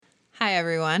Hi,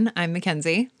 everyone. I'm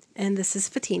Mackenzie. And this is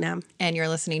Fatina. And you're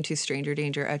listening to Stranger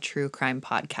Danger, a true crime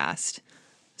podcast.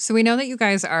 So we know that you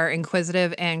guys are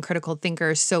inquisitive and critical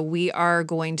thinkers, so we are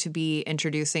going to be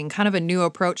introducing kind of a new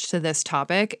approach to this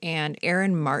topic. And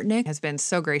Erin Martinick has been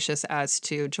so gracious as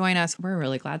to join us. We're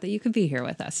really glad that you could be here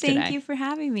with us today. Thank you for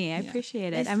having me. I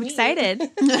appreciate it. Nice I'm to meet excited.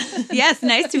 Yes,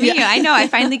 nice to meet you. I know. I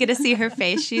finally get to see her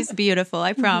face. She's beautiful.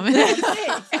 I promise.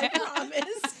 I promise.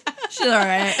 She's all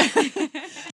right.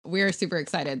 We're super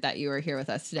excited that you are here with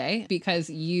us today because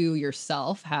you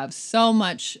yourself have so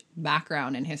much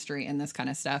background and history in this kind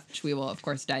of stuff, which we will, of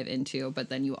course, dive into. But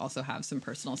then you also have some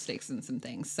personal stakes in some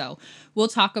things. So we'll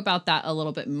talk about that a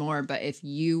little bit more. But if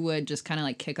you would just kind of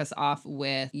like kick us off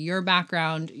with your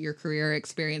background, your career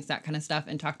experience, that kind of stuff,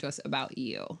 and talk to us about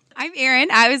you. I'm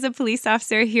Erin. I was a police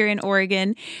officer here in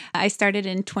Oregon. I started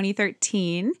in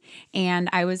 2013, and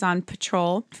I was on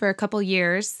patrol for a couple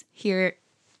years here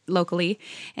locally.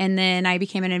 And then I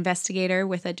became an investigator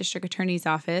with a district attorney's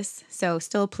office. So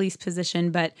still a police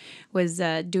position, but was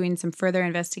doing some further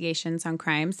investigations on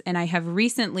crimes. And I have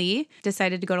recently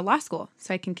decided to go to law school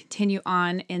so I can continue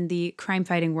on in the crime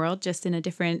fighting world, just in a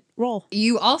different role.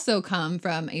 You also come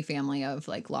from a family of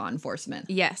like law enforcement.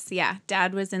 Yes. Yeah.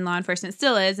 Dad was in law enforcement,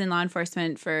 still is in law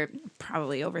enforcement for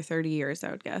probably over 30 years,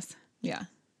 I would guess. Yeah.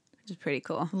 Which is pretty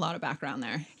cool. A lot of background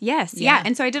there. Yes. Yeah.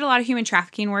 And so I did a lot of human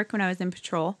trafficking work when I was in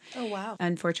patrol. Oh, wow.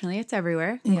 Unfortunately, it's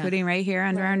everywhere, including right here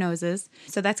under our noses.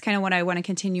 So that's kind of what I want to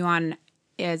continue on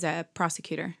as a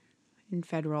prosecutor in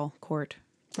federal court.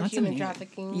 For human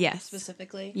trafficking Yes.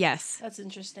 specifically? Yes. That's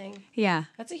interesting. Yeah.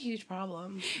 That's a huge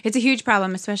problem. It's a huge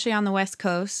problem, especially on the West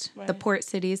Coast. The Right. port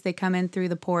cities, they come in through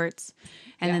the ports,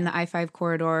 and then the I-5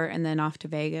 corridor, and then off to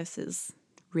Vegas is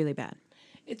really bad.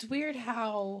 It's weird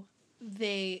how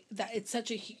it's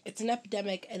an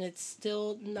epidemic and it's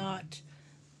still not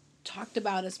talked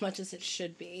about as much as it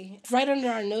should be. It's right under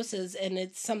our noses, and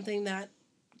it's something that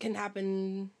can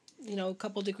happen, a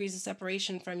couple degrees of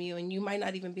separation from you, and you might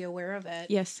not even be aware of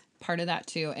it. Yes. Part of that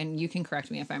too, and you can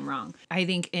correct me if I'm wrong. I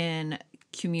think in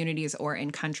communities or in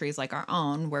countries like our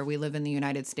own, where we live in the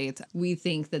United States, we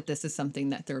think that this is something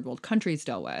that third world countries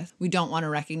deal with. We don't want to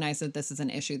recognize that this is an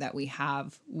issue that we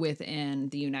have within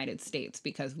the United States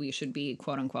because we should be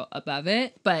quote unquote above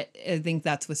it. But I think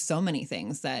that's with so many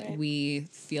things that we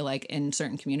feel like in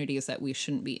certain communities that we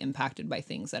shouldn't be impacted by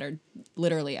things that are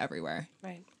literally everywhere.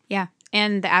 Right. Yeah.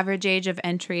 And the average age of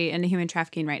entry into human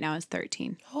trafficking right now is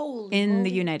 13 in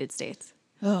the United States.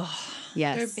 Oh,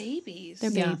 yes. They're babies.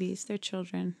 They're babies. They're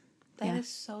children. That is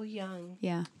so young.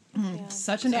 Yeah.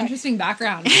 Such an interesting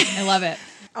background. I love it.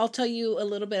 I'll tell you a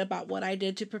little bit about what I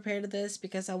did to prepare to this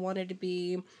because I wanted to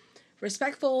be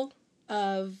respectful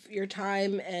of your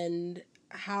time and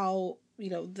how,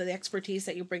 the expertise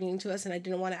that you're bringing to us. And I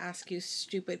didn't want to ask you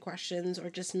stupid questions or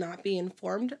just not be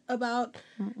informed about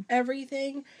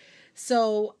everything.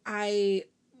 So I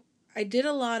did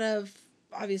a lot of,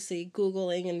 obviously,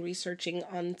 Googling and researching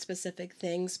on specific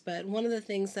things. But one of the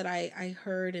things that I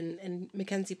heard, and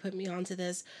Mackenzie put me onto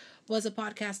this, was a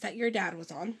podcast that your dad was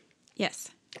on. Yes.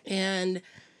 And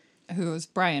who's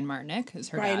Brian Martinick, is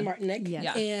her Brian dad. Martinick.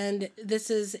 Yes. And this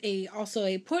is also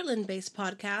a Portland-based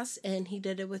podcast, and he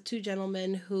did it with two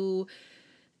gentlemen who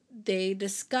they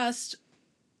discussed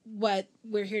what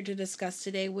we're here to discuss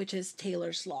today, which is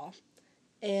Taylor's Law.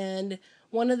 And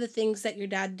one of the things that your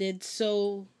dad did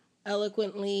so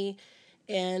eloquently,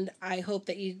 and I hope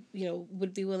that you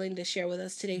would be willing to share with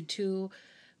us today too,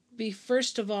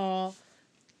 first of all,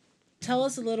 tell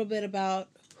us a little bit about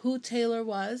who Taylor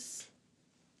was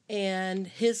and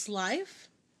his life,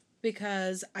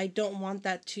 because I don't want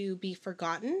that to be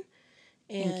forgotten.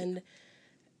 And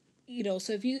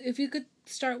so if you could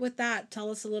start with that, tell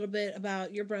us a little bit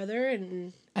about your brother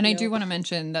and I do want to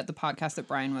mention that the podcast that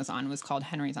Brian was on was called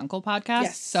Henry's Uncle Podcast.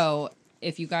 Yes. So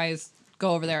if you guys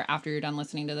go over there after you're done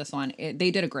listening to this one, they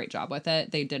did a great job with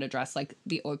it. They did address like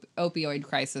the opioid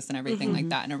crisis and everything like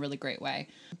that in a really great way.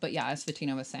 But yeah, as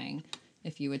Fatina was saying,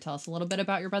 if you would tell us a little bit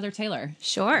about your brother Taylor.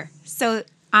 Sure. So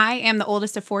I am the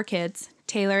oldest of 4 kids.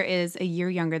 Taylor is a year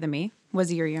younger than me, was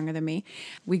a year younger than me.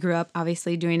 We grew up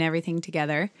obviously doing everything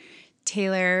together.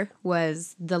 Taylor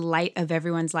was the light of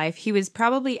everyone's life. He was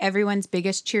probably everyone's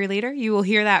biggest cheerleader. You will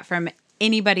hear that from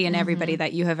anybody and everybody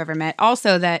that you have ever met.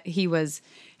 Also that he was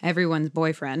everyone's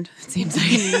boyfriend, it seems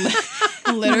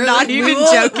like. Literally, Not even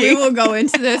joking. We will go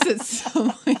into this at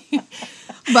some point.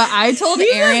 But I told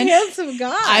He's Erin, a handsome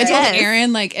guy. I told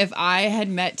Erin, like, if I had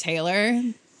met Taylor,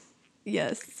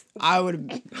 Yes. I would have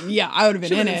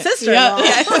been in it. Sister-in-law.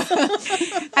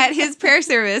 At his prayer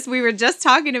service, we were just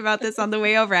talking about this on the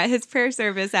way over. At his prayer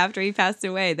service after he passed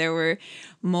away, there were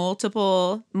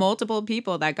multiple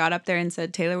people that got up there and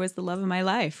said Taylor was the love of my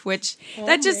life, which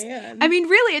man. I mean,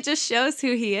 really, it just shows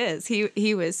who he is.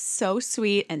 He was so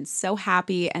sweet and so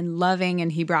happy and loving,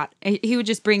 and he would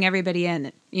just bring everybody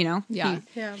in, you know? Yeah.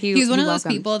 He's one of those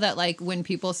people that, like, when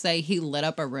people say he lit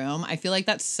up a room, I feel like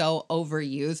that's so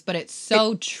overused, but it's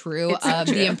so true of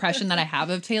the impression that I have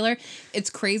of Taylor. It's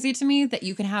crazy to me that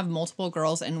you can have multiple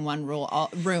girls in one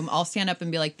room all stand up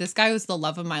and be like, this guy was the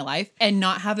love of my life, and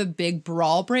not have a big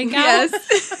brawl break out.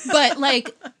 Yes. But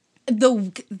like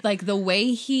the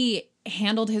way he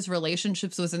handled his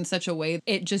relationships was in such a way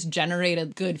it just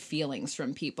generated good feelings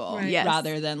from people, Right. Yes.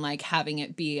 rather than like having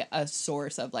it be a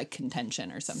source of like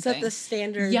contention or something. Set the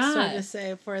standard, Yeah. so to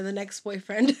say, for the next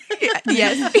boyfriend.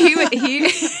 Yes,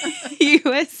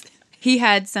 he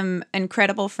had some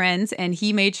incredible friends, and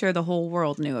he made sure the whole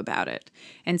world knew about it.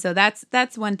 And so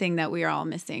that's one thing that we are all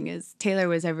missing is Taylor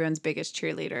was everyone's biggest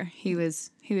cheerleader. He was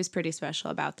pretty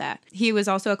special about that. He was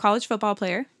also a college football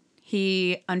player.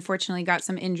 He unfortunately got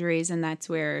some injuries, and that's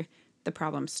where the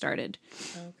problem started.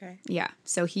 Okay. Yeah.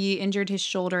 So he injured his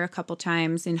shoulder a couple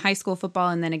times in high school football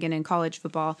and then again in college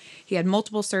football. He had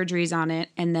multiple surgeries on it.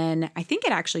 And then I think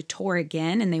it actually tore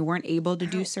again and they weren't able to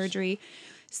do surgery.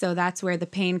 So that's where the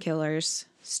painkillers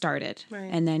started. Right.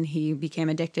 And then he became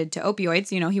addicted to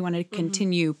opioids. You know, he wanted to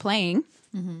continue playing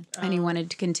and he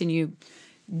wanted to continue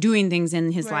doing things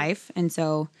in his life. And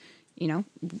so, you know,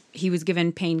 he was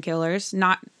given painkillers,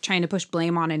 not trying to push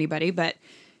blame on anybody, but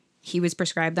he was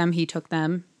prescribed them. He took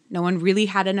them. No one really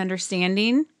had an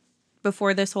understanding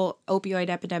before this whole opioid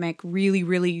epidemic really,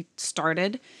 really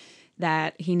started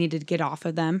that he needed to get off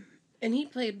of them. And he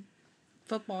played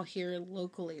football here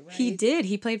locally, right? He did.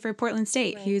 He played for Portland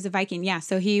State. Right. He was a Viking. Yeah.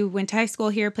 So he went to high school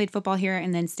here, played football here,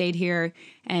 and then stayed here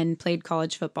and played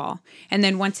college football. And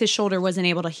then once his shoulder wasn't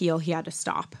able to heal, he had to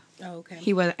stop. Oh, okay.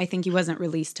 I think he wasn't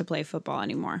released to play football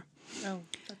anymore. Oh,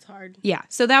 that's hard. Yeah.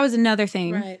 So that was another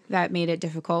thing Right. that made it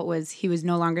difficult was he was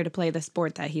no longer to play the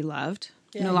sport that he loved.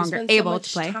 Yeah, no you longer spend so able much to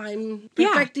play. Time Yeah.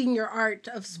 perfecting your art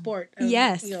of sport. Of,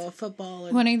 Yes. You know, football.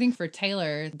 And, When I think for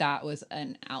Taylor, that was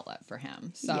an outlet for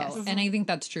him. So, Yes. and I think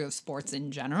that's true of sports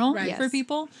in general Right. for Yes.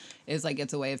 people, is like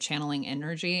it's a way of channeling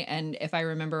energy. And if I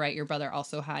remember right, your brother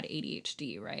also had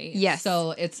ADHD, right? Yes.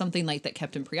 So it's something like that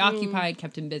kept him preoccupied,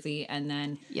 kept him busy, and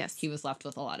then Yes. he was left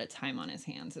with a lot of time on his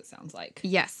hands, it sounds like.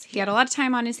 Yes, he had a lot of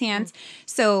time on his hands.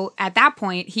 So at that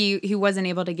point, he wasn't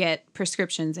able to get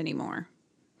prescriptions anymore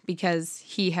because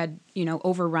he had, you know,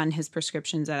 overrun his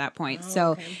prescriptions at that point.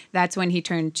 So okay. that's when he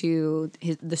turned to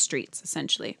the streets,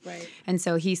 essentially. Right. And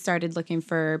so he started looking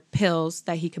for pills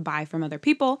that he could buy from other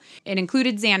people. It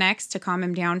included Xanax to calm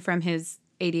him down from his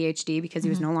ADHD because he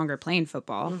was no longer playing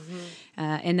football.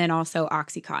 And then also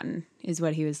Oxycontin is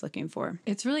what he was looking for.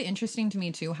 It's really interesting to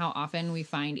me too how often we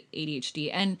find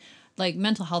ADHD and like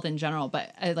mental health in general,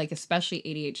 but like especially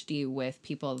ADHD with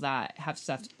people that have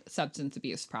substance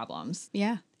abuse problems.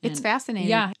 Yeah, it's And- fascinating.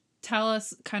 Yeah. Tell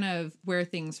us kind of where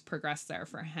things progressed there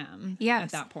for him Yes. at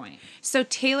that point. So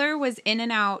Taylor was in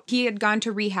and out. He had gone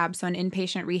to rehab, so an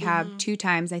inpatient rehab 2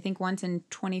 times. I think once in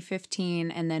 2015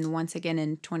 and then once again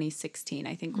in 2016.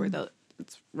 I think were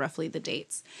it's roughly the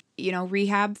dates. You know,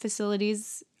 rehab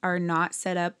facilities are not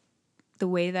set up the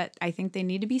way that I think they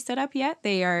need to be set up yet.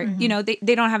 They are, you know, they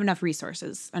don't have enough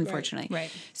resources, unfortunately.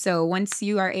 Right. So once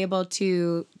you are able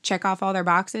to check off all their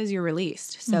boxes, you're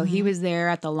released. So he was there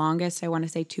at the longest, I want to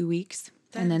say 2 weeks.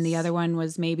 And then the other one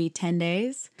was maybe 10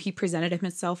 days. He presented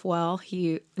himself well.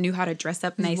 He knew how to dress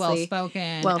up nicely.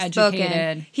 Well-spoken,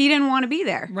 educated. He didn't want to be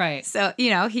there. Right. So, you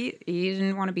know, he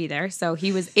didn't want to be there. So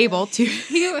he was able to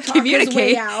Talk communicate. his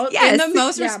way out. Yes. In the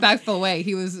most Yeah. respectful way.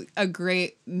 He was a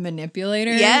great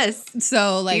manipulator. Yes.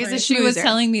 So like was a she was schmoozer.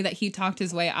 telling me that he talked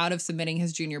his way out of submitting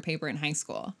his junior paper in high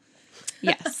school.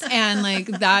 Yes. And like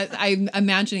that, I'm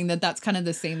imagining that that's kind of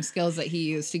the same skills that he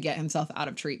used to get himself out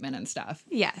of treatment and stuff.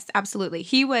 Yes, absolutely.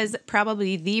 He was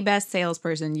probably the best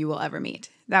salesperson you will ever meet.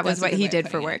 That was That's a what good he way of did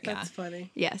for putting it, work. yeah. That's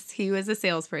funny. Yes, he was a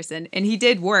salesperson and he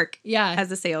did work Yeah.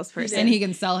 as a salesperson. And he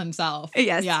can sell himself.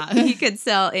 Yes, Yeah. he could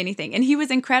sell anything. And he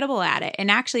was incredible at it. And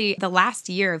actually, the last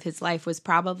year of his life was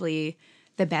probably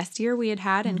the best year we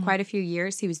had in quite a few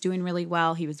years. He was doing really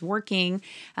well. He was working.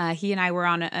 He and I were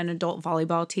on an adult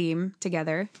volleyball team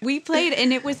together. We played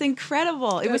and it was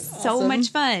incredible. It was so awesome. much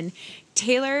fun.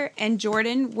 Taylor and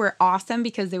Jordan were awesome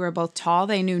because they were both tall.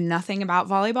 They knew nothing about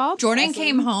volleyball. Jordan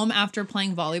came home after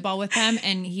playing volleyball with him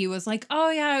and he was like, oh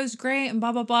yeah, it was great and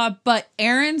blah, blah, blah. But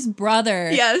Aaron's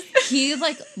brother, Yes. he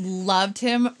like loved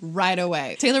him right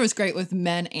away. Taylor was great with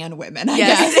men and women, I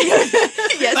Yes.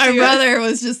 guess. Yes, My he was. brother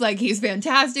was just like, he's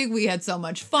fantastic. We had so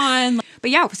much fun.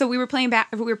 But yeah, so we were playing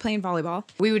volleyball.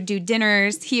 We would do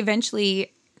dinners. He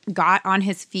eventually got on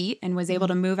his feet and was able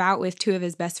to move out with two of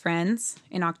his best friends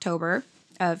in October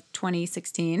of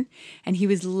 2016, and he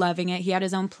was loving it. He had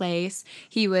his own place.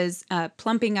 He was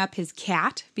plumping up his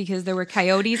cat because there were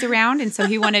coyotes around, and so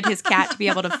he wanted his cat to be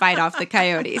able to fight off the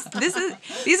coyotes. These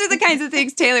are the kinds of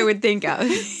things Taylor would think of.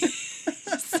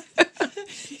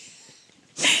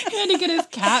 He had to get his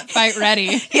cat fight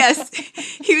ready. Yes,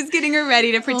 he was getting her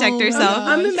ready to protect herself.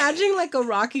 I'm imagining like a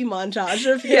Rocky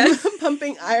montage of him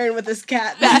pumping iron with his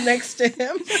cat next to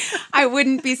him. I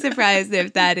wouldn't be surprised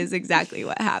if that is exactly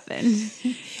what happened.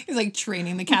 He's like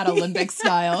training the cat Olympic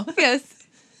style. Yes,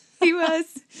 he was.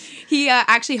 He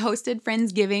actually hosted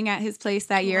Friendsgiving at his place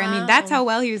that year. Wow. I mean, that's how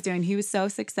well he was doing. He was so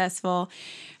successful.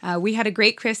 We had a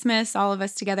great Christmas, all of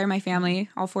us together, my family,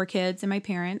 all 4 kids and my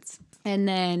parents. And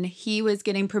then he was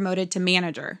getting promoted to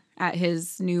manager at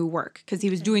his new work because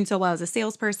he was doing so well as a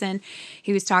salesperson.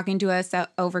 He was talking to us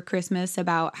over Christmas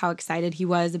about how excited he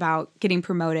was about getting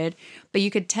promoted, but you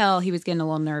could tell he was getting a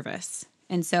little nervous.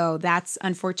 And so that's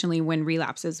unfortunately when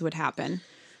relapses would happen.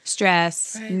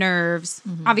 Stress, nerves,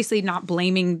 obviously not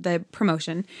blaming the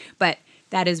promotion, but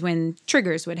that is when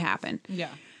triggers would happen. Yeah.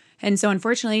 And so,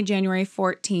 unfortunately, January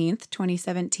 14th,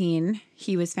 2017,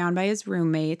 he was found by his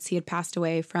roommates. He had passed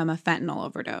away from a fentanyl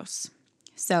overdose.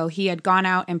 So he had gone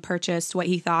out and purchased what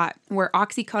he thought were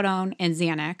oxycodone and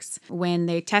Xanax. When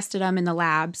they tested them in the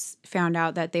labs, found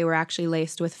out that they were actually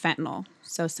laced with fentanyl.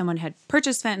 So someone had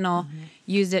purchased fentanyl,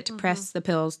 used it to press the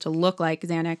pills to look like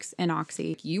Xanax and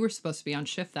Oxy. You were supposed to be on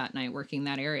shift that night working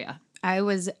that area. I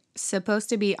was supposed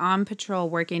to be on patrol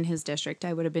working his district.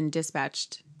 I would have been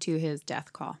dispatched to his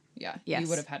death call. Yeah. Yes. You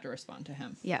would have had to respond to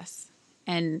him. Yes.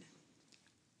 And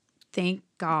thank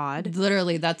God.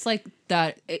 Literally, that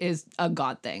is a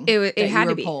God thing. It that had you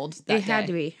to were be. pulled that It had day.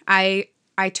 to be.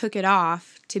 I took it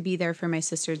off to be there for my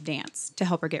sister's dance, to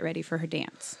help her get ready for her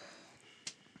dance.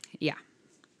 Yeah.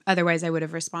 Otherwise, I would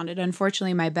have responded.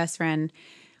 Unfortunately, one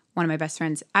of my best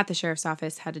friends at the sheriff's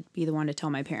office had to be the one to tell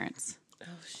my parents. Oh,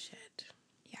 shit.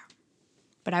 Yeah.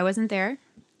 But I wasn't there,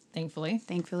 Thankfully.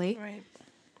 thankfully. Right.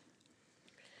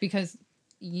 Because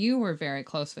you were very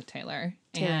close with Taylor.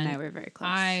 Taylor and I were very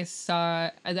close.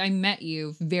 I met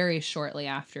you very shortly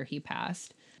after he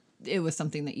passed. It was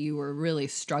something that you were really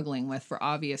struggling with for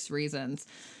obvious reasons.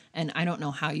 And I don't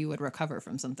know how you would recover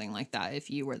from something like that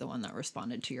if you were the one that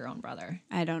responded to your own brother.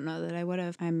 I don't know that I would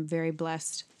have. I'm very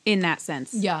blessed in that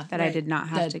sense. Yeah, That I right. did not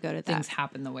have That to go to that. things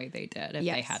happen the way they did if they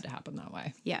Yes. had to happen that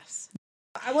way. Yes.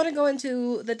 I want to go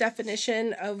into the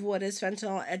definition of what is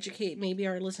fentanyl, educate maybe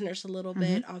our listeners a little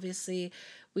bit. Obviously,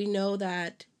 we know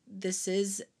that this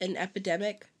is an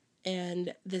epidemic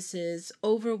and this is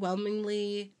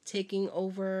overwhelmingly taking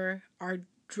over our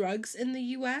drugs in the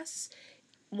U.S.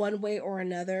 one way or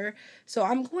another. So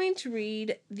I'm going to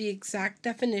read the exact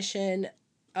definition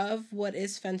of what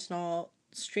is fentanyl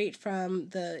straight from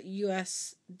the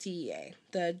USDA,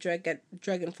 the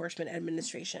Drug Enforcement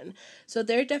Administration. So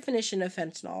their definition of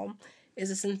fentanyl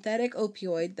is a synthetic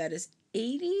opioid that is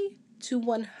 80 to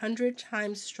 100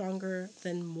 times stronger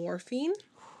than morphine.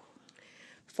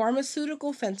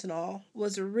 Pharmaceutical fentanyl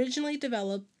was originally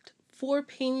developed for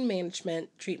pain management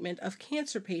treatment of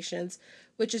cancer patients,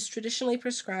 which is traditionally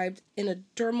prescribed in a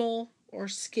dermal or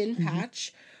skin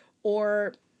patch,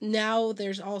 or now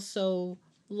there's also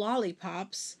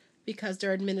lollipops because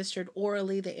they're administered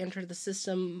orally. They enter the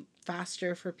system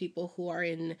faster for people who are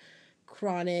in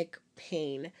chronic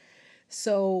pain.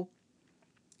 So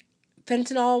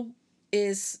fentanyl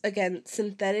is, again,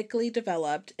 synthetically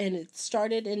developed, and it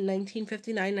started in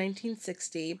 1959,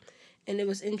 1960, and it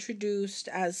was introduced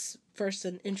as first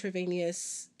an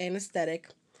intravenous anesthetic.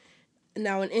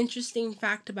 Now, an interesting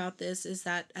fact about this is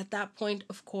that at that point,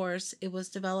 of course, it was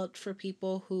developed for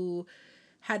people who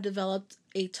had developed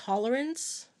a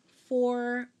tolerance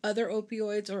for other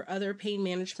opioids or other pain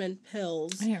management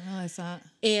pills. I didn't realize that.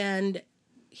 And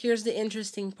here's the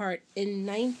interesting part.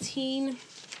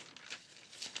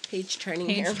 Page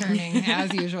turning,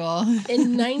 as usual.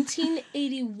 In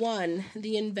 1981,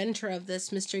 the inventor of this,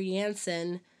 Mr.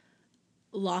 Janssen,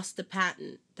 lost the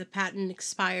patent. The patent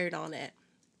expired on it.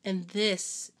 And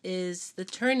this is the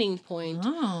turning point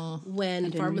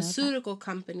when pharmaceutical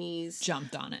companies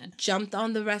jumped on it. Jumped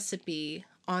on the recipe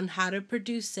on how to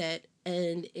produce it,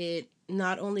 and it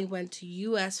not only went to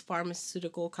U.S.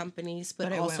 pharmaceutical companies,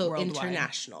 but also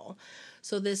international.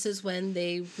 So this is when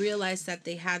they realized that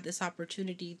they had this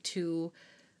opportunity to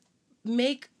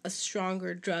make a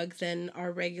stronger drug than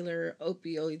our regular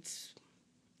opioids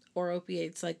or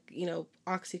opiates like,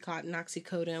 Oxycontin,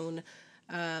 oxycodone,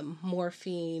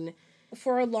 morphine.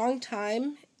 For a long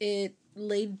time, it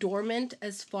lay dormant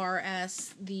as far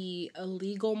as the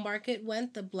illegal market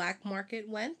went, the black market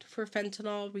went for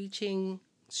fentanyl reaching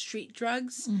street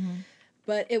drugs.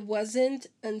 But it wasn't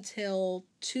until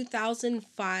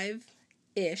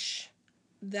 2005-ish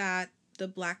that the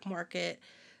black market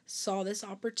saw this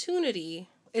opportunity.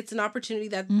 It's an opportunity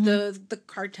that the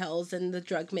cartels and the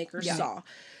drug makers saw.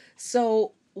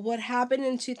 So what happened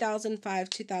in 2005,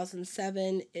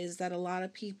 2007 is that a lot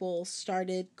of people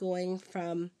started going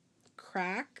from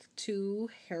crack to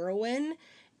heroin,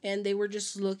 and they were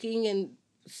just looking and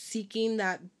seeking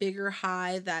that bigger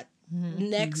high, that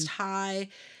next high.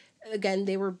 Again,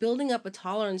 they were building up a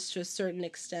tolerance to a certain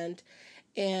extent,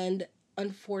 and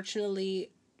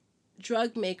unfortunately,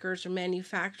 drug makers or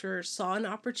manufacturers saw an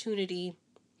opportunity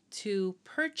to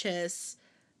purchase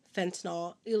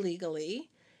fentanyl illegally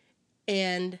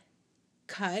and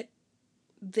cut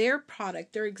their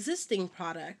product, their existing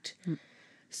product.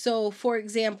 So, for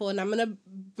example, and I'm going to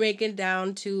break it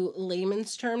down to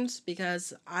layman's terms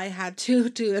because I had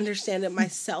to understand it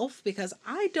myself because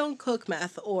I don't cook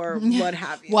meth or what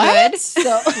have you. What? So,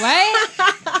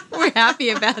 What? We're happy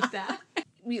about that.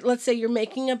 let's say you're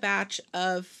making a batch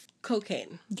of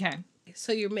cocaine. Okay.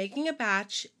 So you're making a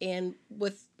batch, and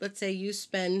with, let's say you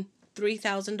spend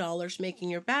 $3,000 making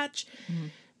your batch.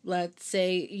 Let's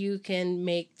say you can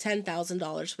make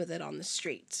 $10,000 with it on the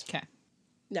streets. Okay.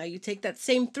 Now you take that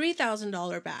same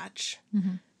 $3,000 batch,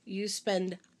 you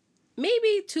spend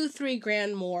maybe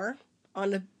 $2-3 more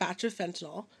on a batch of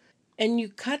fentanyl, and you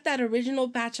cut that original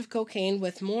batch of cocaine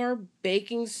with more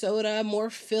baking soda, more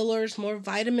fillers, more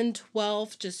vitamin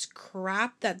 12, just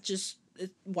crap that just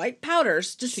white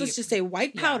powders, let's just say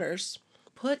white powders,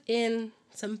 put in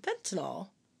some fentanyl,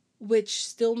 which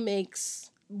still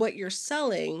makes what you're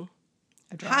selling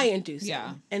high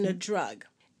inducing and a drug.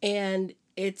 And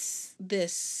it's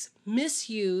this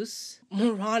misuse,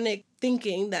 moronic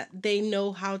thinking that they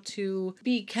know how to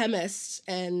be chemists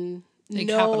and They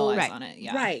know, capitalize on it.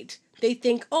 Yeah. Right. They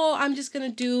think, oh, I'm just going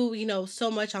to do,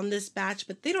 so much on this batch,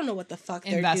 but they don't know what the fuck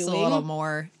they're doing. Invest a little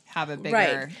more, have a bigger.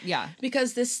 Right. Yeah.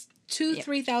 Because this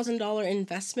 $2,000-$3,000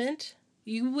 investment,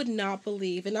 you would not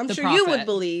believe, and I'm The sure you would profit.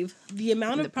 believe, the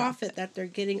amount of profit that they're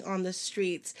getting on the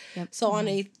streets. So on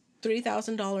a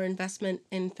 $3,000 investment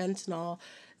in fentanyl,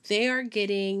 they are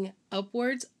getting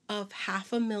upwards of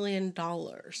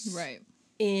 $500,000 Right.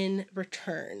 in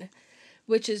return,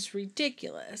 which is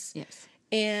ridiculous. Yes.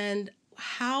 And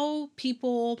how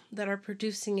people that are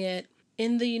producing it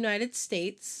in the United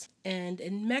States and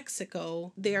in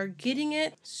Mexico, they are getting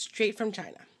it straight from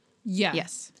China. Yeah.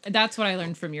 Yes. That's what I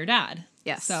learned from your dad.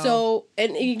 Yes. So,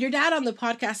 and your dad on the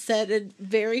podcast said it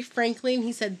very frankly, and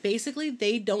he said basically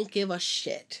they don't give a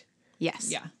shit.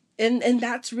 Yes. Yeah. And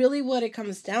that's really what it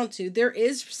comes down to. There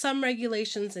is some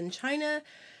regulations in China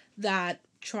that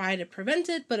try to prevent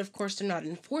it, but of course they're not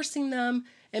enforcing them,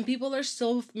 and people are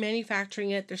still manufacturing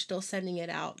it. They're still sending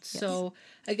it out. Yes. So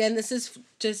again, this is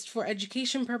just for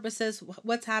education purposes.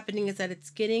 What's happening is that it's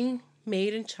getting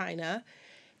made in China,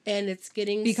 and it's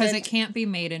getting because it can't be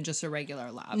made in just a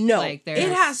regular lab. No, like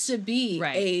it has to be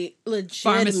a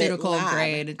legitimate pharmaceutical lab.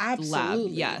 grade Absolutely. lab.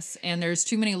 Yes, and there's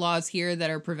too many laws here that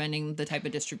are preventing the type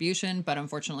of distribution, but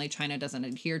unfortunately, China doesn't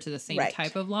adhere to the same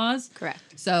type of laws.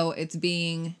 Correct. So it's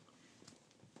being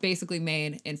basically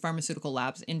made in pharmaceutical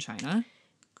labs in China.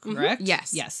 Correct?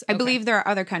 Yes. Yes. I Okay. believe there are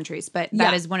other countries, but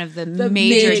that is one of the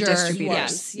major major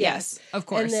distributors. Yes. Of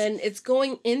course. And then it's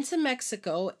going into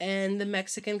Mexico, and the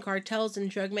Mexican cartels and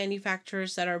drug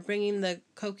manufacturers that are bringing the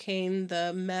cocaine,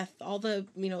 the meth, all the,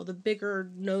 the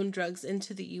bigger known drugs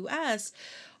into the U.S.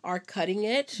 are cutting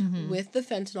it with the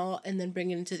fentanyl and then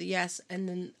bringing it into the U.S. And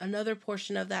then another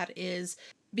portion of that is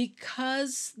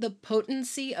because the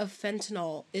potency of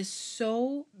fentanyl is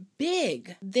so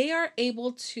big, they are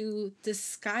able to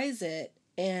disguise it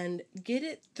and get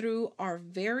it through our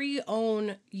very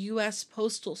own U.S.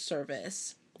 Postal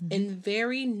Service in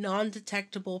very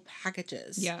non-detectable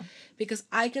packages. Yeah. Because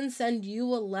I can send you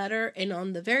a letter, and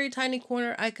on the very tiny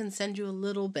corner, I can send you a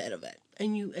little bit of it.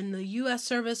 And the U.S.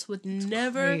 service would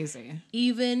never crazy.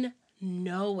 Even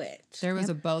know it. There was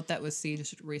a boat that was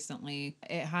seized recently.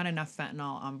 It had enough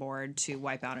fentanyl on board to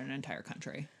wipe out an entire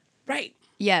country. Right.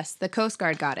 Yes, the Coast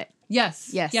Guard got it. Yes.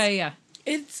 Yes. Yeah.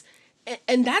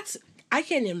 And that's, I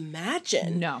can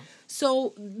imagine. No.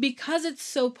 So because it's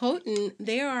so potent,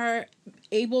 they are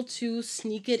able to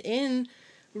sneak it in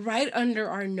right under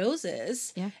our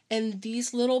noses. Yeah. And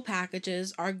these little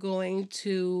packages are going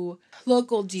to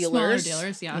local dealers. Smaller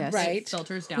dealers, yeah. Yes. Right. It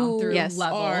filters down through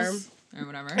levels or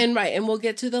whatever. And we'll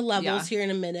get to the levels here in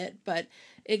a minute, but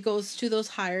it goes to those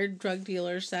higher drug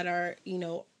dealers that are,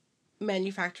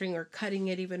 manufacturing or cutting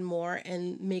it even more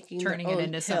and making Turning their it own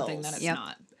into something that it's Yep.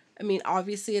 not. I mean,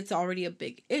 obviously it's already a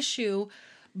big issue,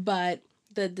 but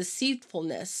the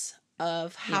deceitfulness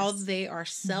of how Yes. they are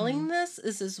selling this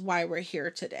is why we're here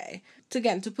today.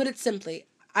 Again, to put it simply,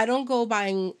 I don't go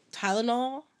buying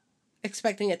Tylenol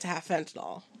expecting it to have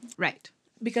fentanyl. Right.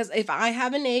 Because if I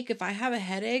have an ache, if I have a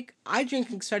headache, I drink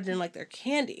Excedrin like they're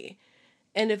candy.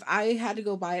 And if I had to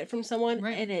go buy it from someone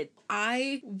Right.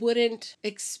 I wouldn't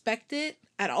expect it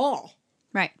at all.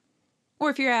 Right. Or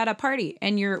if you're at a party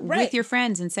and you're Right. with your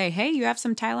friends and say, hey, you have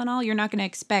some Tylenol, you're not going to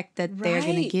expect that they're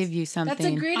going to Right. give you something.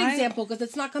 That's a great example because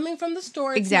it's not coming from the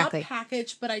store. It's Exactly. not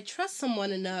packaged, but I trust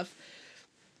someone enough,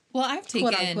 Well, I've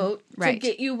quote taken unquote, Right. to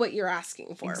get you what you're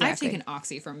asking for. Exactly. I've taken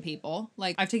Oxy from people.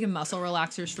 Like, I've taken muscle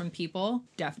relaxers from people.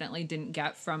 Definitely didn't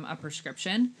get from a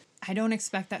prescription. I don't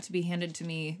expect that to be handed to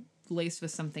me laced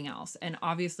with something else. And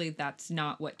obviously, that's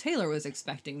not what Taylor was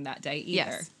expecting that day either.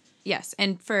 Yes. Yes.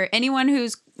 And for anyone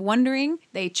who's wondering,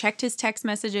 they checked his text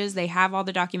messages. They have all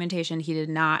the documentation. He did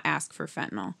not ask for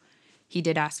fentanyl. He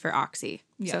did ask for Oxy.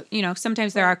 Yeah. So,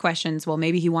 sometimes there are questions. Well,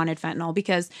 maybe he wanted fentanyl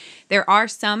because there are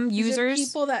some Is users. there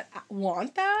people that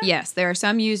want that? Yes, there are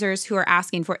some users who are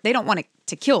asking for it. They don't want it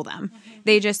to kill them.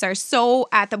 They just are so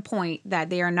at the point that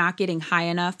they are not getting high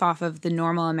enough off of the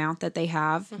normal amount that they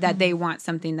have that they want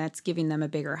something that's giving them a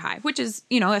bigger high, which is,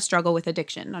 a struggle with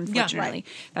addiction, unfortunately.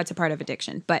 That's a part of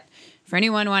addiction. But for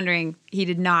anyone wondering, he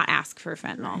did not ask for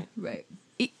fentanyl. Right.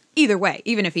 Either way,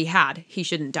 even if he had, he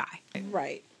shouldn't die.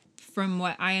 Right. From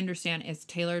what I understand is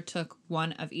Taylor took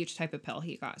one of each type of pill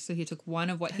he got. So he took one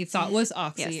of what he thought was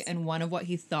Oxy Yes. and one of what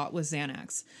he thought was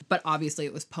Xanax. But obviously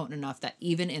it was potent enough that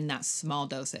even in that small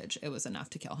dosage, it was enough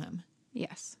to kill him.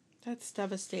 Yes. That's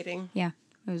devastating. Yeah.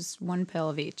 It was one pill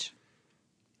of each.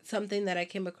 Something that I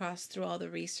came across through all the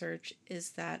research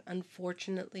is that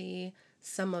unfortunately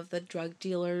some of the drug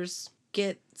dealers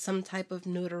get some type of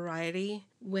notoriety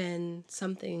when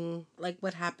something like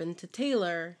what happened to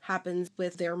Taylor happens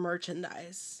with their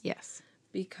merchandise. Yes.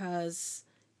 Because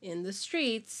in the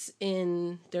streets,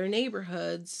 in their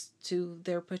neighborhoods, to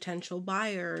their potential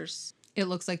buyers, It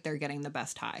looks like they're getting the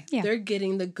best high. Yeah. they're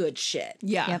getting the good shit.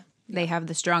 Yeah. Yep. They have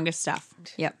the strongest stuff.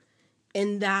 Yep.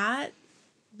 And that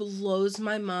blows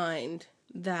my mind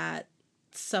that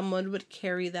someone would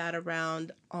carry that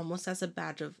around almost as a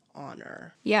badge of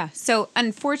honor. Yeah. So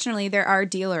unfortunately, there are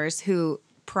dealers who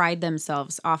pride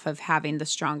themselves off of having the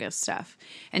strongest stuff.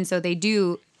 And so they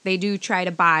do try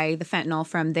to buy the fentanyl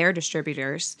from their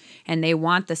distributors, and they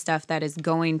want the stuff that is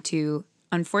going to,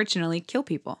 unfortunately, kill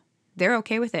people. They're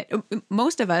okay with it.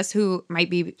 Most of us who might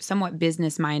be somewhat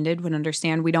business minded would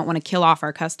understand we don't want to kill off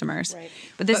our customers. Right.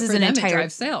 But this But is for an them, it entire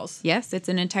drives sales. Yes, it's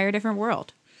an entire different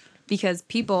world. Because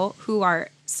people who are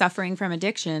suffering from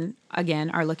addiction, again,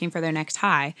 are looking for their next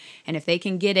high. And if they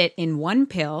can get it in one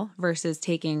pill versus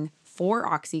taking 4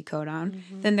 oxycodone,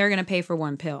 then they're going to pay for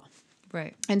one pill.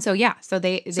 Right. And so, yeah, so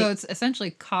they So it's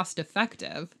essentially cost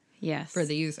effective yes, for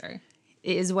the user.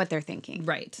 is what they're thinking.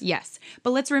 Right. Yes. But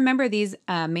let's remember these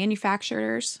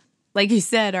manufacturers, like you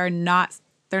said, they're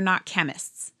not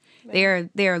chemists. Right.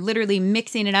 They're literally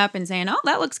mixing it up and saying, oh,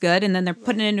 that looks good. And then they're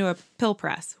putting it into a pill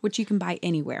press, which you can buy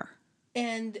anywhere.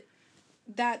 And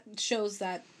that shows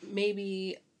that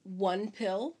maybe one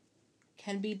pill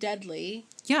can be deadly.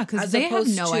 Yeah, because as they have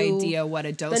opposed no to idea what a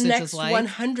The dosage next is like.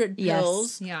 100 Yes.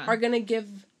 pills Yeah. are going to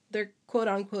give their quote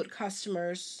unquote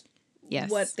customers Yes.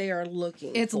 what they are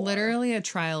looking It's for. literally a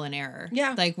trial and error.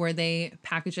 Yeah. Like where they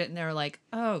package it and they're like,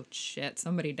 oh shit,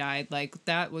 somebody died. Like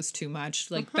that was too much.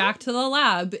 Like back to the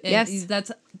lab. And Yes.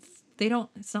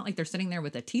 it's not like they're sitting there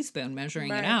with a teaspoon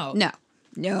measuring Right. it out.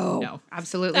 No,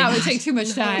 absolutely That would not. take too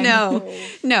much time.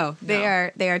 No, they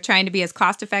are trying to be as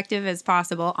cost effective as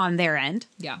possible on their end.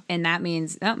 Yeah. And that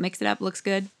means, mix it up, looks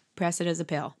good, press it as a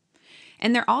pill.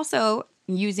 And they're also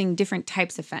using different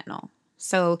types of fentanyl.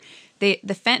 So the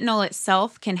fentanyl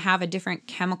itself can have a different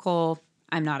chemical.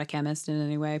 I'm not a chemist in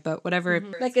any way, but whatever.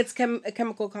 Like it's a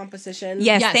chemical composition.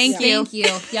 Yes, thank you. Thank you.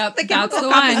 Yep. The that's chemical the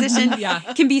one. composition Yeah.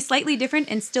 can be slightly different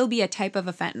and still be a type of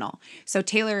a fentanyl. So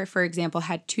Taylor, for example,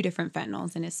 had 2 different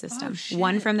fentanyls in his system.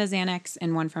 One from the Xanax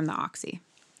and one from the Oxy.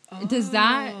 Does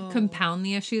that compound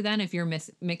the issue then if you're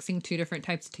mixing 2 different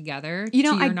types together to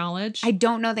know, your knowledge? I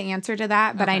don't know the answer to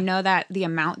that, but I Okay. know that the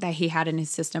amount that he had in his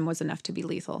system was enough to be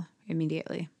lethal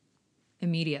immediately.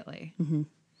 Immediately. Mm-hmm.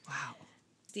 Wow.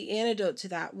 The antidote to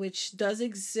that, which does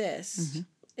exist,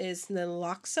 is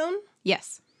naloxone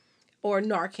Yes. or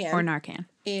Narcan. Or Narcan.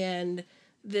 And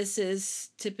this is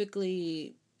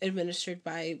typically administered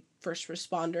by first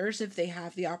responders if they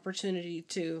have the opportunity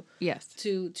Yes.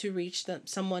 to reach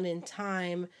someone in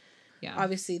time. Yeah.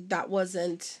 Obviously, that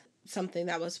wasn't something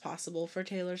that was possible for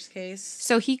Taylor's case.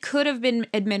 So he could have been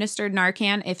administered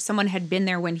Narcan if someone had been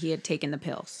there when he had taken the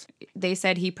pills. They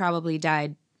said he probably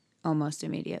died almost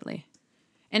immediately.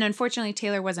 And unfortunately,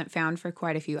 Taylor wasn't found for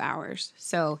quite a few hours.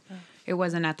 So it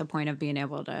wasn't at the point of being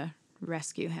able to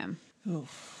rescue him.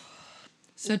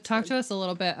 So talk to us a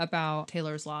little bit about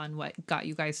Taylor's Law and what got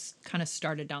you guys kind of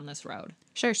started down this road.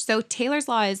 Sure. So Taylor's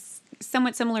Law is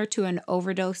somewhat similar to an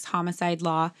overdose homicide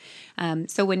law.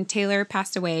 So when Taylor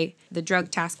passed away, the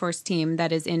drug task force team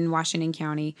that is in Washington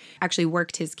County actually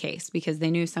worked his case because they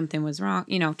knew something was wrong.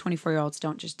 24-year-olds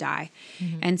don't just die.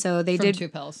 Mm-hmm. And so they did... From 2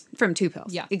 pills. From 2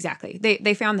 pills. Yeah. Exactly.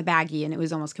 They found the baggie and it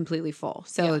was almost completely full.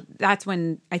 So that's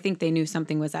when I think they knew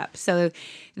something was up. So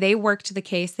they worked the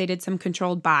case. They did some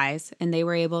controlled buys and they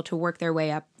were able to work their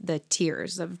way up the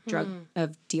tiers of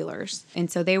of dealers. And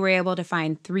so they were able to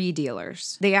find 3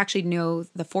 dealers. They actually knew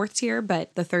the 4th tier,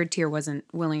 but the 3rd tier wasn't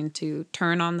willing to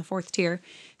turn on the 4th tier.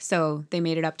 So they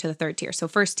made it up to the 3rd tier. So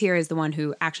 1st tier is the one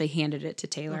who actually handed it to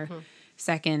Taylor.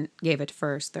 2nd gave it to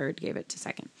 1st. 3rd gave it to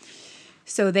 2nd.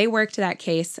 So they worked that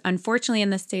case. Unfortunately, in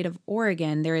the state of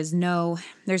Oregon, there's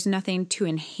nothing to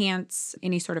enhance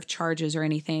any sort of charges or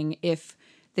anything if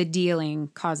the dealing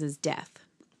causes death.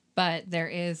 But there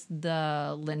is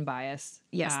the Len Bias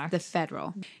Act. The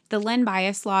federal. The Len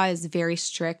Bias law is very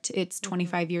strict. It's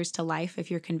 25 years to life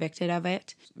if you're convicted of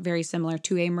it. Very similar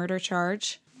to a murder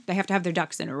charge. They have to have their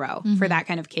ducks in a row for that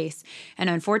kind of case. And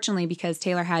unfortunately, because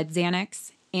Taylor had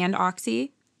Xanax and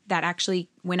Oxy, that actually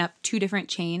went up 2 different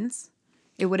chains.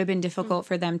 It would have been difficult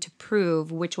for them to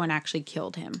prove which one actually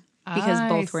killed him because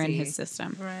both were in his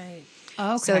system. Right.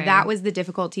 Okay. So that was the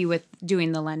difficulty with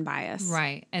doing the Len Bias.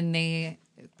 Right. And they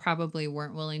probably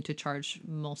weren't willing to charge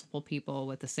multiple people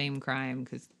with the same crime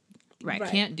because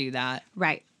can't do that.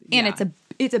 Right. And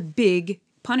it's a big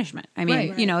punishment. I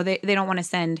mean, they don't want to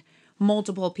send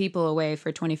multiple people away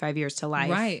for 25 years to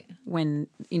life. Right. When,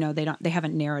 they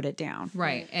haven't narrowed it down.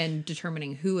 Right. And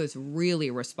determining who is really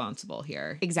responsible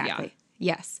here. Exactly. Yeah.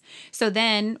 Yes. So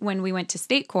then when we went to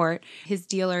state court, his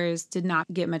dealers did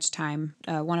not get much time.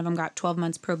 One of them got 12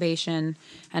 months probation.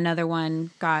 Another one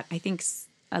got, I think,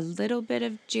 a little bit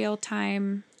of jail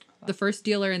time. The first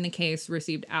dealer in the case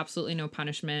received absolutely no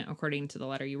punishment, according to the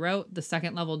letter you wrote. The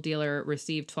second level dealer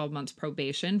received 12 months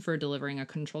probation for delivering a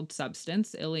controlled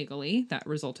substance illegally that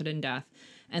resulted in death.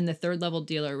 And the third level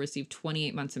dealer received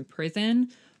 28 months in prison,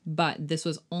 but this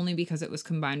was only because it was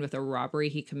combined with a robbery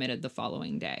he committed the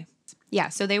following day. Yeah,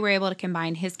 so they were able to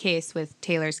combine his case with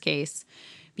Taylor's case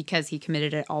because he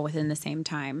committed it all within the same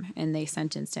time, and they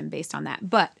sentenced him based on that.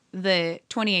 But the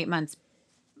 28 months,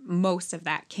 most of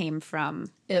that came from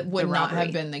It would the not robbery.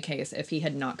 have been the case if he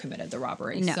had not committed the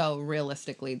robbery. No. So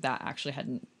realistically, that actually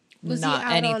had Was he not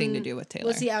out anything on- to do with Taylor.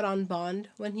 Was he out on bond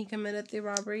when he committed the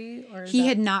robbery? Or is He that-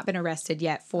 had not been arrested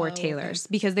yet for Taylor's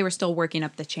because they were still working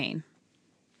up the chain.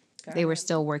 They were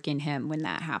still working him when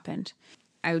that happened.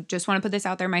 I just want to put this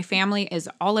out there. My family is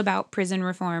all about prison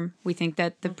reform. We think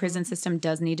that the prison system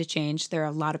does need to change. There are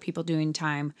a lot of people doing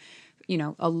time,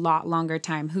 a lot longer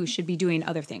time who should be doing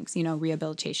other things,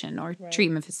 rehabilitation or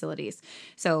treatment facilities.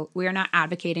 So we are not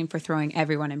advocating for throwing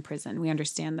everyone in prison. We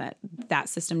understand that that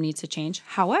system needs to change.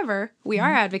 However, we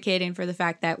are advocating for the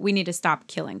fact that we need to stop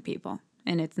killing people.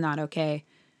 And it's not okay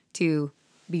to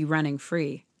be running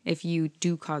free if you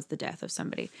do cause the death of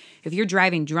somebody. If you're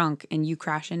driving drunk and you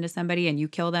crash into somebody and you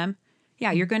kill them,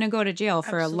 you're going to go to jail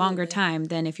for a longer time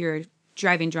than if you're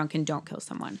driving drunk and don't kill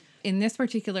someone. In this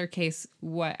particular case,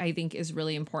 what I think is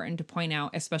really important to point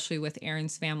out, especially with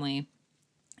Aaron's family,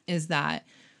 is that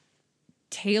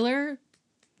Taylor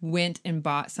went and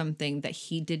bought something that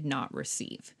he did not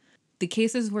receive. The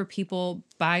cases where people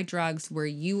buy drugs where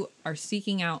you are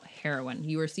seeking out heroin,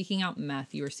 you are seeking out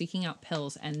meth, you are seeking out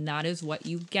pills, and that is what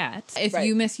you get. If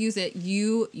you misuse it,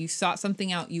 you sought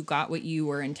something out, you got what you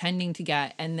were intending to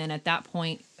get, and then at that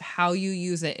point, how you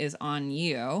use it is on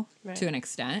you to an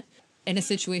extent. In a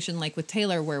situation like with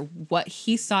Taylor, where what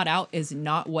he sought out is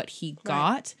not what he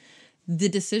got, the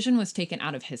decision was taken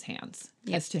out of his hands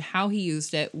as to how he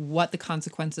used it, what the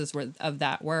consequences of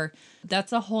that were.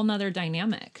 That's a whole nother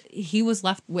dynamic. He was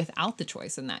left without the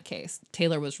choice in that case.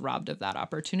 Taylor was robbed of that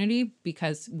opportunity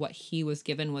because what he was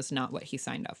given was not what he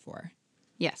signed up for.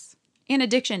 Yes. And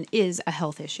addiction is a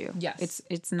health issue. Yes.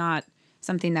 It's not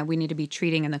something that we need to be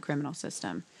treating in the criminal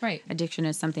system. Right. Addiction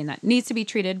is something that needs to be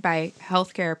treated by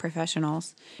healthcare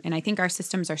professionals. And I think our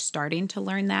systems are starting to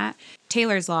learn that.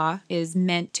 Taylor's Law is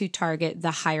meant to target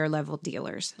the higher level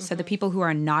dealers. So the people who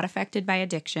are not affected by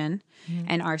addiction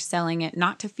and are selling it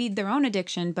not to feed their own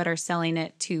addiction, but are selling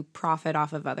it to profit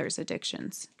off of others'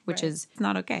 addictions, which is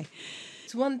not okay.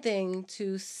 It's one thing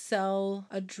to sell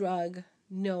a drug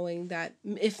knowing that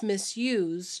if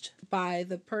misused by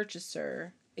the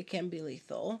purchaser, it can be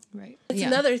lethal. Right. It's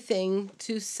another thing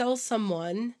to sell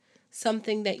someone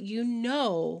something that you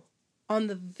know on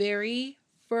the very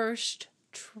first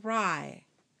try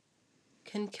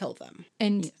can kill them.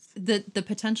 And the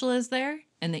potential is there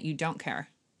and that you don't care.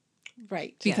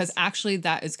 Right. Because actually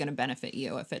that is going to benefit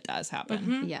you if it does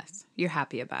happen. Yes. You're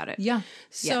happy about it. Yeah.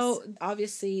 So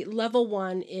obviously level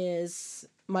 1 is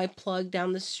my plug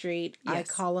down the street. I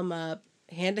Yes. call them up,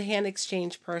 hand-to-hand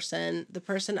exchange person, the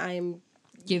person I'm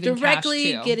Giving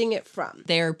directly cash to. getting it from.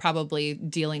 They're probably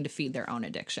dealing to feed their own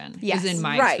addiction. Yes. Is in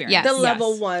my Right. experience. Yes. The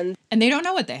level 1. And they don't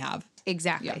know what they have.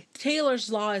 Exactly. Taylor's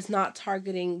Law is not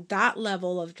targeting that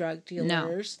level of drug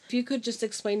dealers. If you could just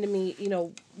explain to me,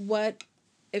 what,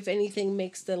 if anything,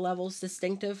 makes the levels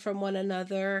distinctive from one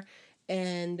another,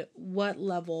 and what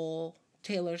level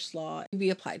Taylor's Law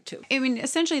be applied to. I mean,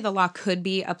 essentially the law could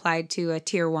be applied to a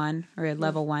tier 1 or a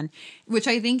level 1. Which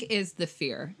I think is the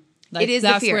fear. It is the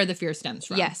that's fear. where the fear stems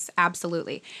from. Yes,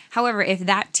 absolutely. However, if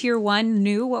that tier 1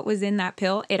 knew what was in that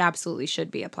pill, it absolutely should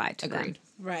be applied to them. Agreed.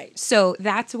 Right. So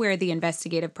that's where the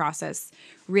investigative process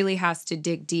really has to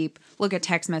dig deep, look at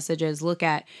text messages, look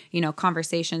at,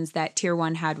 conversations that tier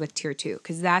 1 had with tier 2,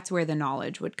 because that's where the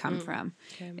knowledge would come from.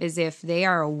 Is if they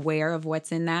are aware of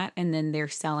what's in that and then they're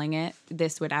selling it,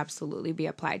 this would absolutely be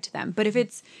applied to them. But if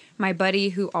it's my buddy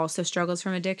who also struggles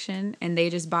from addiction and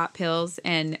they just bought pills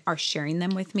and are sharing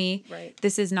them with me, Right.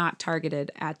 this is not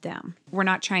targeted at them. We're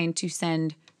not trying to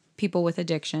send people with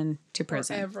addiction to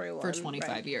prison. Everyone. For 25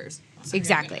 right. years.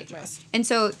 Exactly. And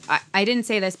so I didn't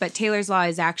say this, but Taylor's Law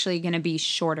is actually going to be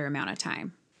shorter amount of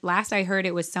time. Last I heard,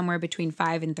 it was somewhere between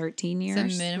 5 and 13 years.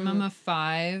 It's a minimum of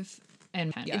 5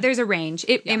 and 10. There's a range.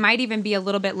 It might even be a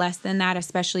little bit less than that,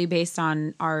 especially based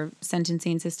on our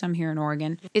sentencing system here in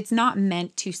Oregon. It's not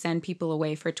meant to send people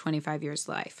away for 25 years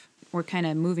life. We're kind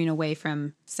of moving away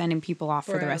from sending people off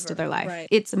for the rest of their life. Right.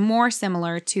 It's more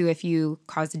similar to if you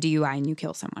cause a DUI and you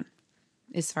kill someone,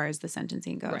 as far as the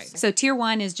sentencing goes. Right. So tier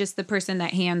 1 is just the person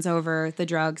that hands over the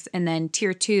drugs, and then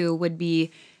tier 2 would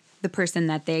be the person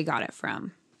that they got it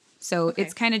from. So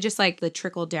it's kind of just like the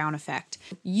trickle down effect.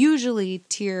 Usually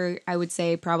I would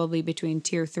say probably between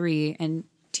tier 3 and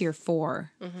tier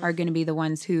 4 are going to be the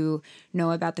ones who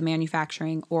know about the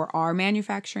manufacturing or are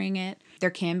manufacturing it. There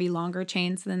can be longer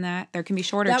chains than that. There can be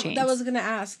shorter chains. That was going to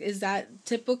ask, is that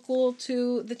typical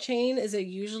to the chain? Is it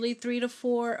usually 3 to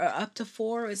 4 or up to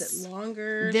 4? Is it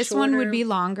longer? This shorter? one would be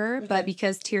longer, but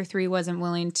because tier 3 wasn't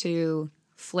willing to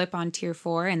flip on tier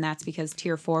 4, and that's because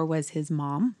tier 4 was his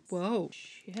mom. Whoa.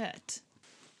 Shit.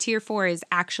 Tier 4 is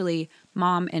actually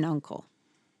mom and uncle.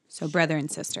 So brother and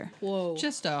sister. Whoa.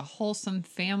 Just a wholesome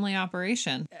family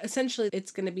operation. Essentially, it's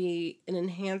going to be an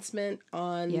enhancement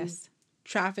on Yes.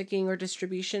 trafficking or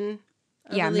distribution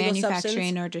of Yeah, illegal manufacturing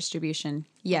substance. or distribution.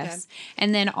 Yes.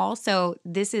 And then also,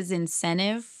 this is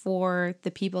incentive for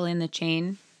the people in the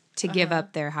chain to give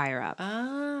up their higher up.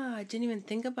 Ah, I didn't even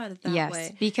think about it that Yes,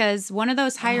 way. because one of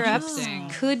those higher ups Interesting.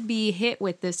 could be hit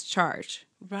with this charge.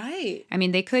 Right. I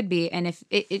mean, they could be. And if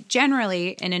it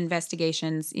generally in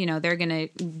investigations, they're going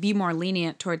to be more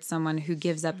lenient towards someone who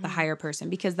gives up the higher person,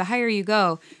 because the higher you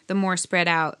go, the more spread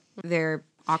out their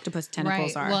octopus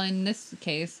tentacles are. Well, in this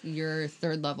case, your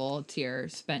 3rd level tier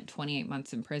spent 28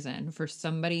 months in prison. For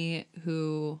somebody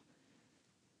who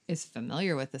is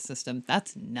familiar with the system,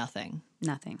 that's nothing.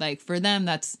 Nothing. Like for them,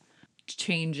 that's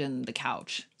changing the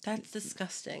couch. That's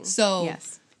disgusting. So,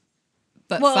 Yes.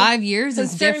 but Well, 5 years is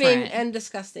Concerning different. and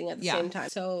disgusting at the Yeah. same time.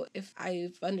 So, if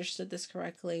I've understood this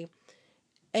correctly,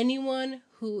 anyone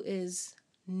who is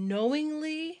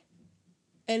knowingly,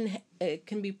 and it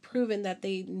can be proven that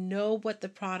they know what the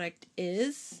product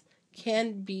is,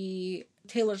 can be,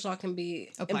 Taylor's Law can be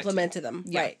Applied implemented to them.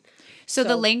 Yeah. Right. So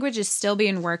the language is still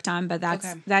being worked on, but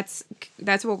that's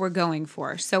what we're going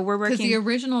for. So we're Because working the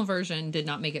original version did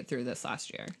not make it through this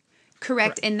last year.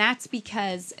 correct, and that's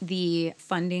because the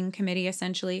funding committee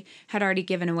essentially had already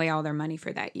given away all their money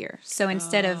for that year. So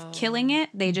instead of killing it,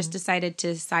 they just decided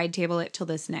to side table it till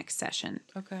this next session.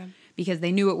 Okay. Because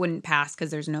they knew it wouldn't pass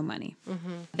because there's no money.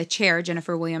 The chair,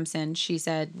 Jennifer Williamson, she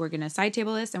said, we're going to side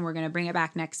table this and we're going to bring it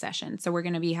back next session. So we're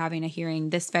going to be having a hearing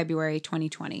this February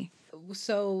 2020.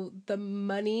 So the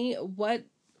money, what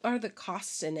are the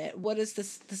costs in it? What is the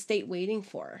state waiting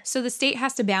for? So the state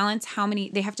has to balance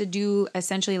they have to do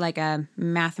essentially like a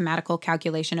mathematical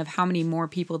calculation of how many more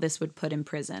people this would put in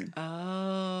prison.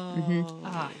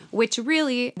 Oh. Which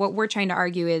really, what we're trying to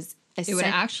argue is It would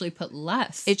actually put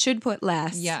less. It should put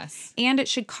less. Yes. And it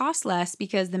should cost less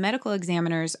because the medical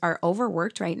examiners are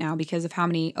overworked right now because of how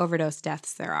many overdose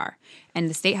deaths there are. And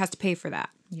the state has to pay for that.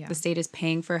 Yeah. The state is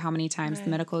paying for how many times the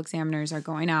medical examiners are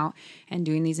going out and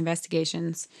doing these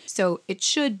investigations. So it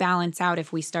should balance out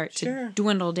if we start to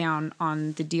dwindle down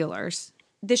on the dealers.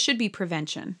 This should be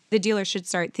prevention. The dealer should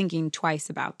start thinking twice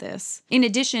about this. In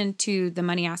addition to the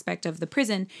money aspect of the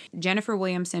prison, Jennifer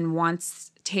Williamson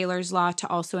wants Taylor's Law to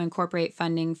also incorporate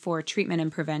funding for treatment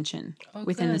and prevention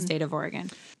within the state of Oregon.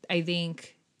 I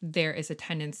think there is a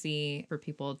tendency for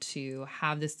people to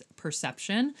have this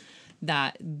perception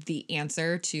that the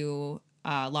answer to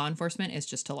law enforcement is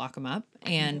just to lock them up.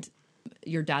 And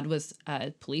your dad was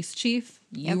a police chief.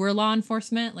 You were law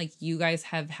enforcement. Like, you guys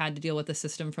have had to deal with the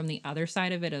system from the other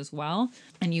side of it as well.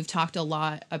 And you've talked a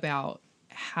lot about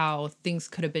how things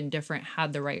could have been different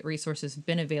had the right resources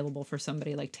been available for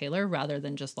somebody like Taylor rather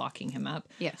than just locking him up.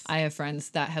 Yes. I have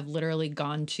friends that have literally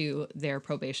gone to their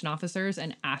probation officers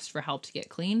and asked for help to get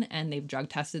clean, and they've drug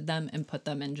tested them and put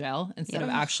them in jail instead of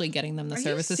actually getting them the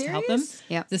services to help them. serious?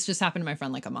 Yep. This just happened to my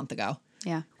friend like a month ago.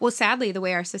 Yeah. Well, sadly, the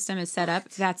way our system is set up,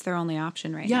 that's their only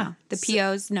option right now. The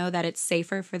POs know that it's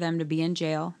safer for them to be in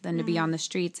jail than to be on the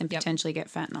streets and potentially get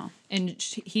fentanyl. And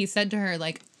he said to her,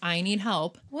 like, I need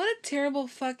help. What a terrible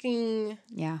fucking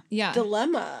Yeah.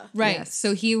 dilemma. Right. Yes.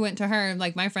 So he went to her,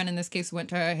 like my friend in this case went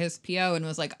to his PO and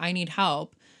was like, I need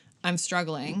help. I'm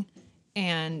struggling.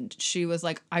 And she was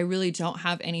like, I really don't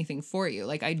have anything for you.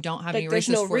 Like, I don't have any Like, there's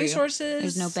resources no for you. resources.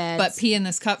 There's no beds. But pee in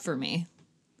this cup for me.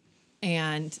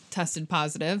 And tested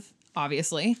positive,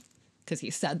 obviously, because he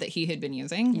said that he had been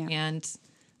using and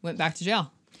went back to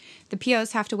jail. The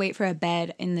POs have to wait for a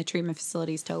bed in the treatment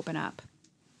facilities to open up.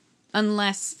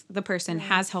 Unless the person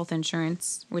has health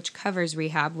insurance, which covers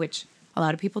rehab, which a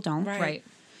lot of people don't. Right.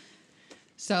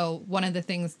 So one of the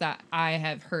things that I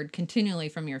have heard continually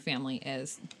from your family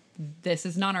is this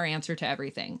is not our answer to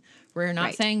everything. We're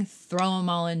not saying throw them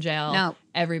all in jail. No.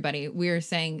 Everybody. We are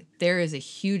saying there is a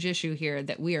huge issue here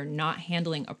that we are not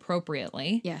handling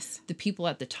appropriately. Yes. The people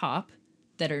at the top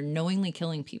that are knowingly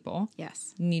killing people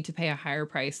Yes. need to pay a higher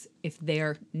price if they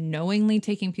are knowingly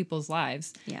taking people's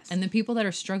lives. Yes. And the people that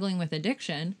are struggling with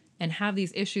addiction and have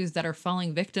these issues that are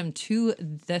falling victim to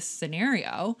this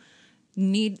scenario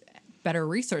need better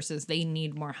resources. They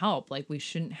need more help. Like, we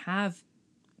shouldn't have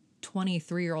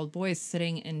 23-year-old boys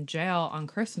sitting in jail on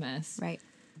Christmas Right.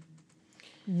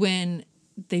 when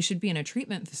they should be in a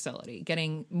treatment facility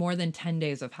getting more than 10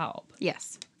 days of help.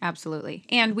 Yes, absolutely.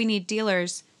 And we need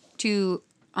dealers to,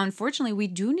 unfortunately, we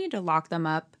do need to lock them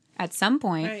up at some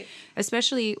point. Right.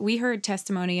 Especially, we heard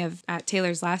testimony at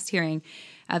Taylor's last hearing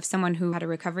of someone who had a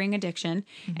recovering addiction.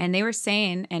 And they were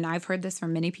saying, and I've heard this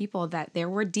from many people, that there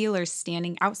were dealers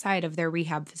standing outside of their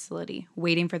rehab facility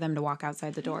waiting for them to walk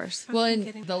outside the doors. Well,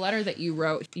 in the letter that you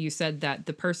wrote, you said that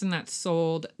the person that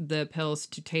sold the pills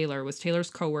to Taylor was Taylor's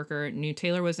coworker, knew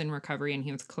Taylor was in recovery and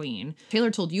he was clean. Taylor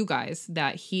told you guys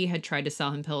that he had tried to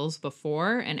sell him pills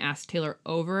before and asked Taylor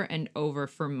over and over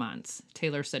for months.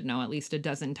 Taylor said no at least a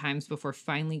dozen times before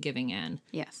finally giving in.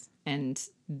 Yes. And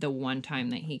the one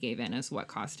time that he gave in is what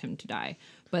caused him to die.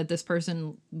 But this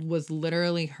person was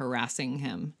literally harassing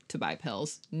him to buy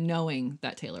pills, knowing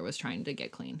that Taylor was trying to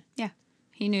get clean. Yeah.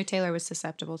 He knew Taylor was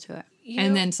susceptible to it.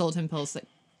 And then sold him pills that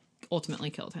ultimately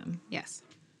killed him. Yes.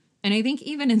 And I think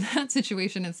even in that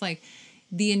situation, it's like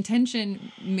the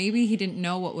intention, maybe he didn't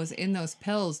know what was in those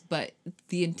pills, but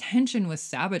the intention was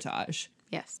sabotage.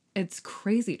 Yes. It's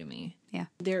crazy to me. Yeah.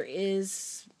 There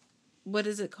is, what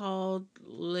is it called?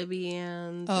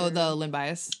 Libyan. Oh, the Lynn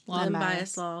Bias law.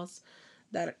 Bias laws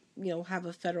that, have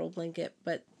a federal blanket,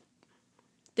 but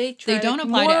they don't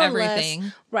apply to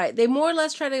everything. Right. They more or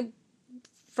less try to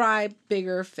fry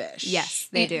bigger fish. Yes,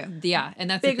 they do. Yeah, and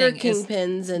that's Bigger the thing is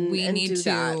kingpins and we and need do to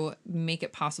that. make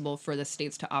it possible for the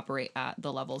states to operate at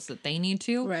the levels that they need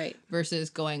to, Right. versus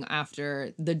going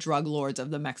after the drug lords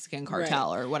of the Mexican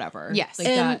cartel or whatever. Yes. like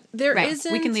And that. there Right.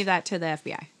 isn't, We can leave that to the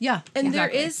FBI. Yeah, and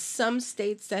exactly. there is some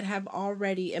states that have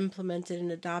already implemented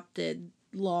and adopted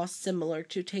laws similar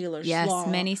to Taylor's Yes, law.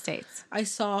 many states. I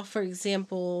saw, for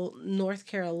example, North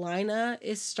Carolina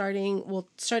is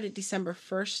started December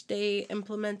 1st, they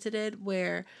implemented it,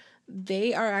 where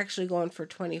they are actually going for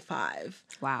 25.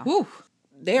 Wow. Woo.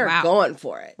 They're Wow. going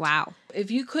for it. Wow.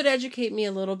 If you could educate me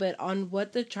a little bit on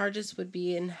what the charges would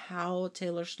be and how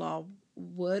Taylor's law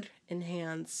would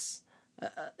enhance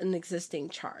an existing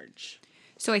charge.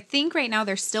 So I think right now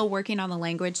they're still working on the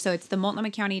language. So it's the Multnomah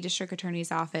County District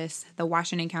Attorney's Office, the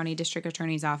Washington County District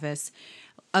Attorney's Office.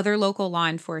 other local law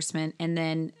enforcement, and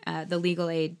then the legal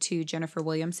aid to Jennifer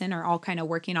Williamson are all kind of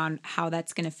working on how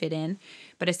that's going to fit in.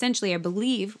 But essentially, I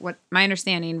believe what my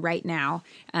understanding right now,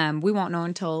 we won't know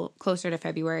until closer to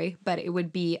February, but it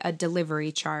would be a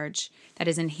delivery charge that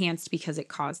is enhanced because it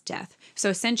caused death. So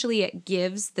essentially, it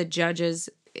gives the judges,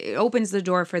 it opens the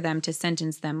door for them to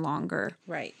sentence them longer.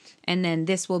 Right. And then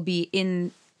this will be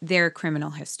in their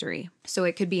criminal history. So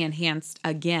it could be enhanced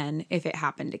again if it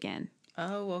happened again.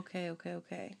 Oh, okay.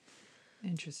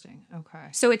 Interesting. Okay.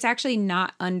 So it's actually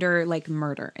not under like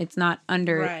murder. It's not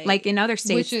under Right. like in other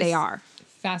states Which is they are.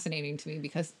 fascinating to me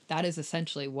because that is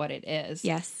essentially what it is.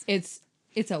 Yes. It's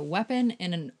a weapon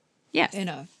in Yes.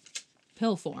 a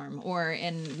pill form or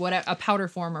in a powder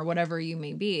form or whatever you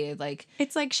may be. Like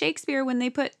It's like Shakespeare when they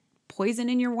put poison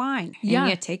in your wine. And Yeah.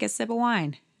 you take a sip of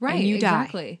wine. right, And you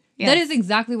exactly. die. Yes. That is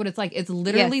exactly what it's like. It's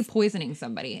literally Yes. poisoning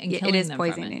somebody and Yeah, killing it is them from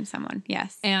poisoning it. someone.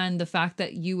 Yes. And the fact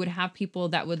that you would have people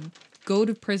that would go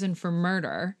to prison for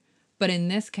murder, but in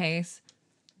this case,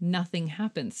 nothing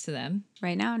happens to them.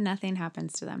 Right now, nothing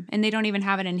happens to them. And they don't even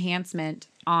have an enhancement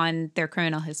on their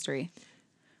criminal history,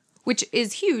 which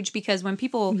is huge because when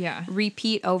people Yeah.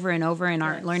 repeat over and over and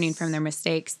aren't Yes. learning from their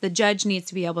mistakes, the judge needs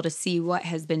to be able to see what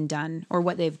has been done or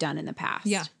what they've done in the past.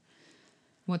 Yeah.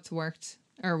 What's worked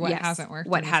or what Yes. hasn't worked.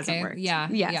 What in this hasn't case. worked. Yeah.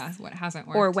 Yes. Yeah. What hasn't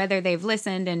worked. Or whether they've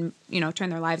listened and,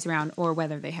 turned their lives around or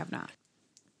whether they have not.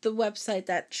 The website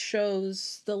that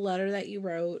shows the letter that you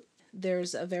wrote,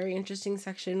 there's a very interesting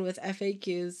section with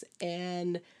FAQs,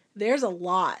 and there's a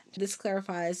lot. This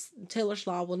clarifies Taylor's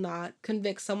Law will not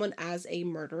convict someone as a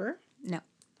murderer No.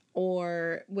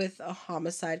 or with a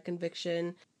homicide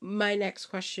conviction. My next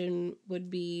question would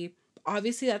be,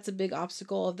 obviously that's a big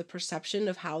obstacle of the perception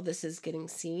of how this is getting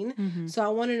seen. So I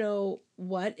want to know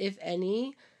what, if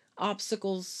any,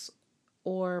 obstacles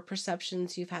or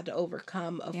perceptions you've had to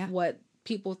overcome of Yeah. what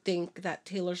people think that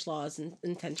Taylor's Law's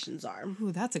intentions are.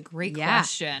 Ooh, that's a great Yeah.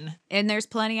 question. And there's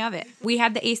plenty of it. We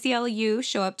had the ACLU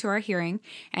show up to our hearing,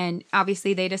 and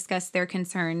obviously they discussed their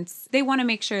concerns. They want to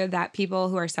make sure that people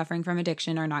who are suffering from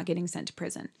addiction are not getting sent to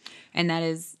prison. And that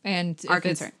is And our if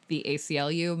it's concern. the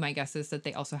ACLU, my guess is that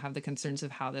they also have the concerns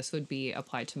of how this would be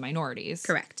applied to minorities.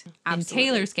 correct. In Absolutely.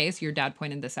 Taylor's case, your dad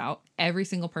pointed this out. Every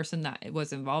single person that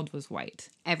was involved was white.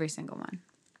 Every single one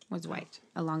was white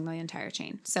along the entire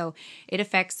chain. So it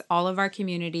affects all of our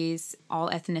communities, all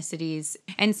ethnicities.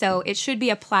 And so it should be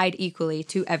applied equally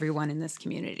to everyone in this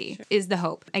community, is the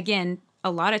hope. Again, a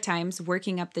lot of times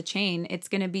working up the chain, it's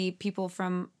going to be people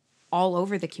from all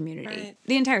over the community, Right.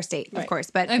 the entire state, of Right. course.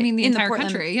 But I mean, the in entire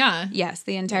Portland- country, yeah. Yes,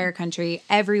 the entire country.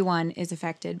 Everyone is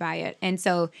affected by it. And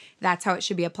so that's how it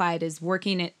should be applied, is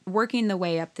working the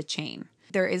way up the chain.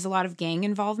 There is a lot of gang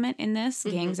involvement in this.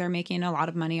 Gangs are making a lot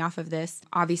of money off of this.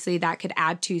 Obviously, that could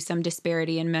add to some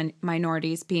disparity in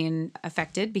minorities being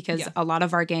affected because Yeah. a lot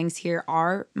of our gangs here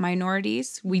are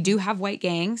minorities. We do have white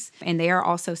gangs, and they are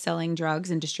also selling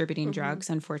drugs and distributing drugs,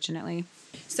 unfortunately.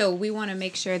 So we want to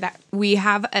make sure that we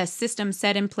have a system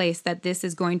set in place that this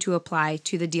is going to apply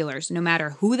to the dealers, no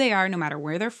matter who they are, no matter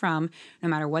where they're from, no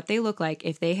matter what they look like.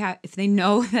 If they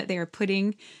know that they are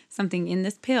putting something in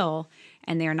this pill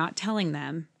and they are not telling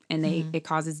them and it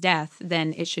causes death,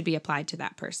 then it should be applied to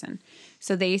that person.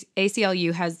 So the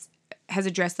ACLU has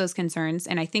addressed those concerns,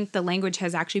 and I think the language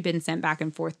has actually been sent back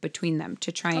and forth between them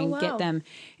to try and wow. get them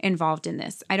involved in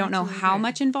this. I don't know how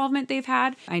much involvement they've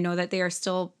had. I know that they are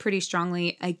still pretty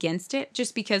strongly against it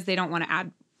just because they don't want to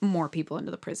add more people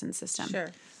into the prison system.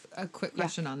 Sure. A quick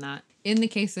question on that. In the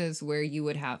cases where you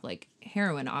would have like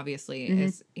heroin, obviously,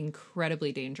 is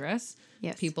incredibly dangerous.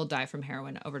 Yes. People die from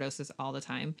heroin overdoses all the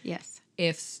time. Yes.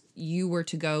 If you were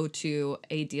to go to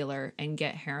a dealer and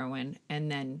get heroin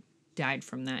and then died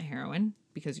from that heroin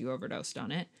because you overdosed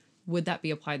on it, would that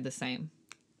be applied the same?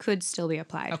 Could still be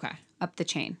applied. Okay. Up the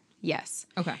chain. Yes.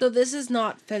 Okay. So this is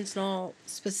not fentanyl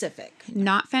specific.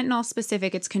 Not fentanyl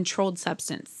specific, it's controlled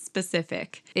substance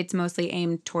specific. It's mostly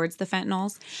aimed towards the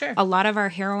fentanyls. Sure. A lot of our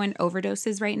heroin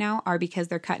overdoses right now are because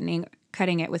they're cutting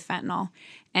it with fentanyl.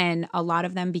 And a lot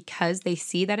of them, because they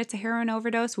see that it's a heroin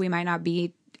overdose, we might not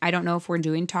be, I don't know if we're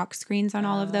doing tox screens on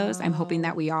all of those. I'm hoping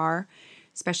that we are,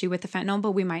 especially with the fentanyl,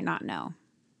 but we might not know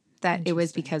that it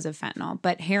was because of fentanyl.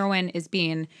 But heroin is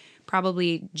being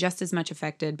probably just as much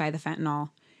affected by the fentanyl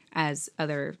as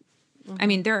other, I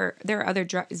mean, there are other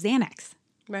drugs, Xanax.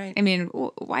 Right. I mean,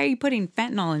 why are you putting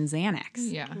fentanyl in Xanax?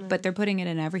 Yeah. But they're putting it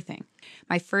in everything.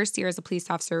 My first year as a police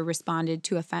officer responded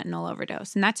to a fentanyl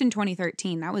overdose, and that's in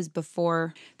 2013. That was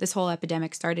before this whole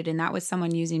epidemic started, and that was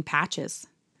someone using patches.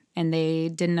 And they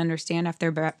didn't understand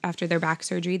after their back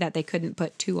surgery that they couldn't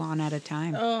put 2 on at a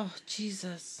time. Oh,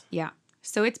 Jesus. Yeah.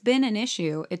 So it's been an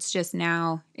issue. It's just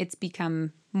now it's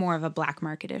become more of a black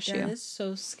market issue. That is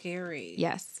so scary.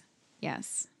 Yes.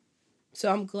 Yes.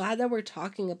 So I'm glad that we're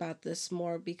talking about this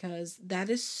more because that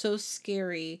is so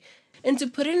scary. And to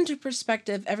put it into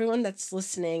perspective, everyone that's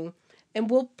listening, and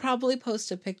we'll probably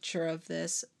post a picture of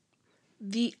this,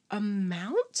 the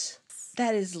amount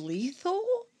that is lethal,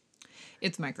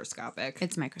 It's microscopic.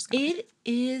 It's microscopic. it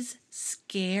is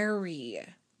scary.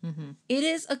 It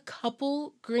is a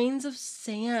couple grains of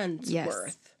sand Yes.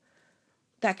 worth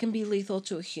that can be lethal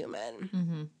to a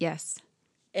human. Yes.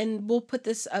 And we'll put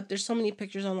this up. There's so many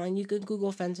pictures online. You can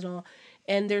Google fentanyl,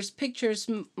 and there's pictures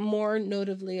more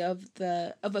notably of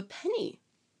a penny,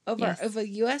 Yes. of a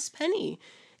U.S. penny,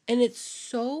 and it's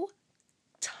so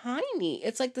tiny.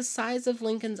 It's like the size of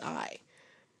Lincoln's eye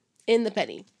in the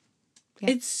penny.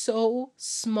 Yeah. It's so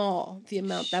small, the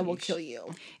amount that will Sheesh. kill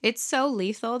you. It's so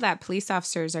lethal that police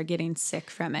officers are getting sick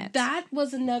from it. That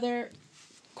was another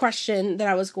question that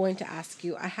I was going to ask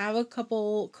you. I have a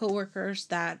couple coworkers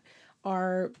that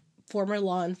are former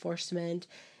law enforcement,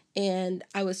 and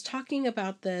I was talking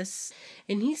about this,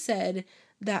 and he said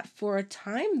that for a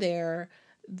time there,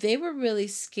 they were really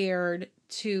scared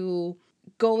to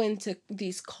go into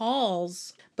these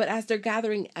calls, but as they're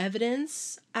gathering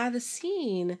evidence at a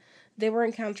scene, they were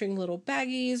encountering little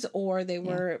baggies, or they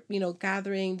were,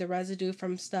 gathering the residue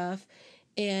from stuff,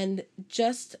 and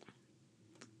just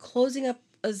closing up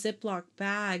a Ziploc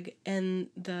bag and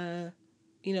the,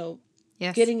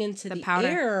 Yes. getting into the powder.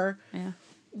 air Yeah.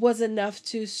 was enough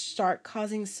to start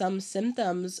causing some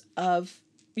symptoms of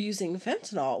using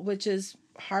fentanyl, which is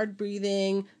hard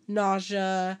breathing,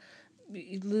 nausea,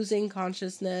 losing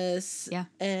consciousness. Yeah.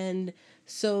 And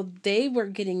so they were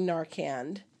getting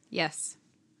Narcan. Yes.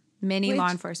 Many Which law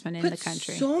enforcement in put the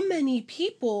country. so many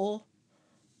people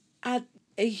at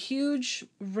a huge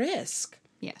risk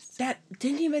Yes. that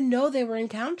didn't even know they were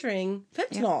encountering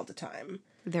fentanyl all the time.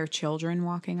 Their children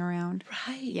walking around.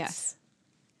 Right. Yes.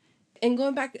 And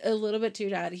going back a little bit to your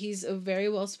dad, he's a very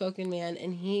well-spoken man,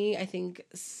 and he, I think,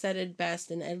 said it best,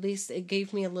 and at least it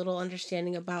gave me a little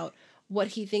understanding about what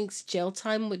he thinks jail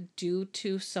time would do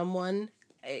to someone,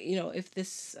 if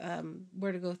this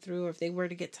were to go through, or if they were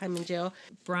to get time in jail.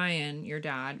 Brian, your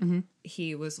dad,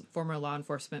 he was former law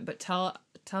enforcement, but tell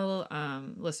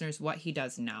listeners what he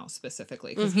does now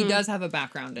specifically, because he does have a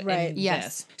background Right. in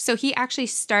Yes. this. So he actually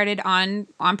started on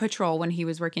patrol when he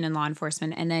was working in law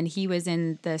enforcement, and then he was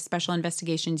in the Special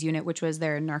Investigations Unit, which was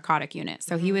their narcotic unit.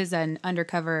 So he was an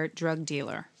undercover drug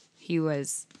dealer. He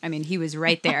was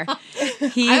right there.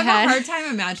 He I have a hard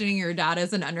time imagining your dad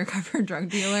as an undercover drug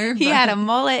dealer. He but- had a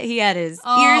mullet. He had his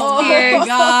Oh ears my pierced.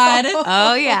 God.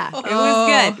 Oh yeah, it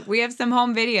was good. We have some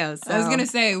home videos. I was so. gonna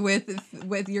say,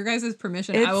 with your guys'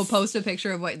 permission, I will It's post a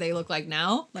picture of what they look like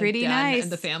now, like pretty Dad nice.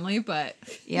 and the family. But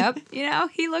Yep.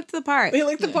 He looked the part. He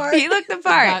looked the part. He looked the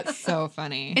part. that's so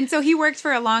funny. And so he worked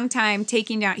for a long time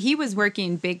taking down, he was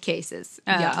working big cases,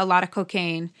 Yeah. a lot of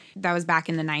cocaine. That was back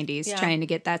in the 90s, Yeah. trying to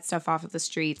get that stuff off of the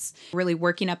streets, really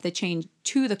working up the chain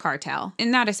to the cartel.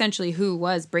 And that essentially who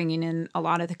was bringing in a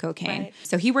lot of the cocaine. Right.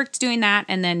 So he worked doing that,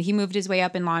 and then he moved his way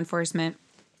up in law enforcement.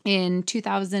 In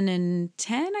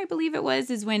 2010, I believe it was,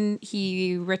 is when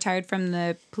he retired from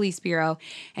the police bureau,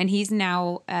 and he's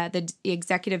now the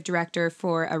executive director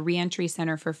for a reentry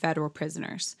center for federal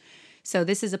prisoners. So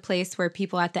this is a place where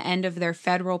people at the end of their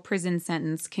federal prison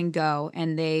sentence can go,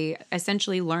 and they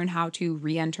essentially learn how to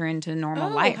reenter into normal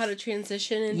life. How to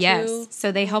transition into Yes.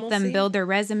 So they help them normalcy? build their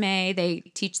resume. They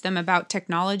teach them about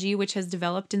technology, which has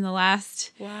developed in the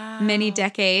last Wow. many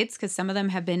decades, because some of them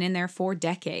have been in there for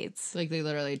decades. Like they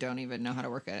literally don't even know how to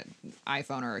work an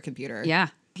iPhone or a computer. Yeah.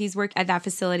 He's worked at that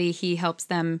facility. He helps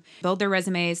them build their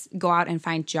resumes, go out and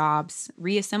find jobs,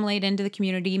 reassimilate into the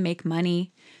community, make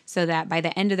money, so that by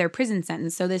the end of their prison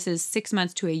sentence, so this is 6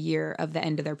 months to a year of the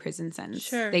end of their prison sentence,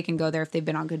 Sure. they can go there if they've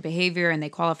been on good behavior and they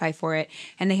qualify for it,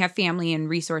 and they have family and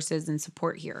resources and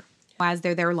support here. As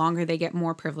they're there longer, they get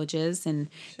more privileges, and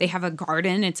they have a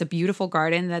garden. It's a beautiful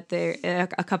garden that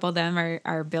a couple of them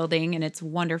are building, and it's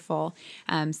wonderful.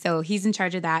 So he's in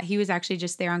charge of that. He was actually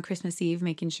just there on Christmas Eve,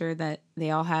 making sure that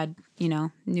they all had,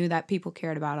 knew that people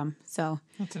cared about them. So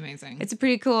That's amazing. it's a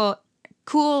pretty cool.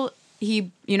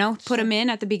 He, put them in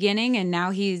at the beginning, and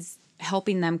now he's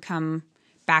helping them come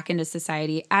back into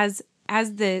society as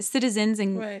the citizens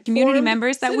and Right. community Formed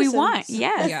members that we want. citizens.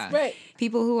 Yes. Yeah. Right.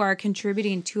 People who are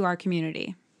contributing to our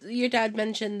community. Your dad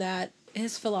mentioned that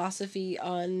his philosophy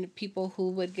on people who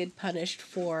would get punished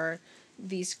for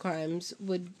these crimes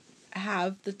would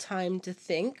have the time to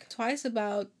think twice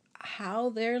about how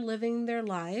they're living their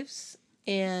lives,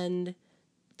 and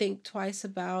think twice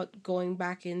about going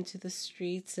back into the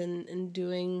streets and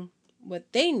doing what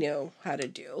they knew how to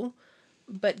do,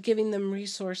 but giving them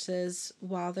resources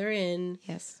while they're in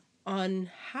Yes. on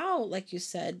how, like you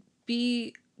said,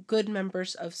 be good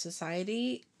members of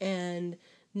society and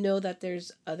know that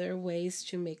there's other ways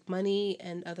to make money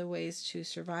and other ways to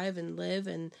survive and live,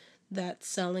 and that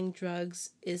selling drugs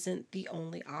isn't the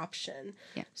only option.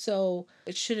 Yeah. So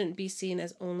it shouldn't be seen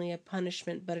as only a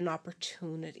punishment, but an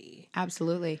opportunity.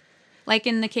 Absolutely. Like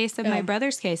in the case of my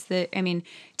brother's case, to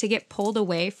get pulled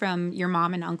away from your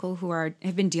mom and uncle who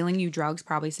have been dealing you drugs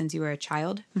probably since you were a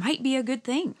child might be a good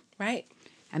thing. Right.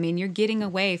 I mean, you're getting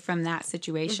away from that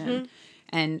situation. Mm-hmm.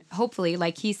 And hopefully,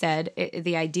 like he said,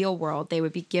 the ideal world, they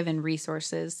would be given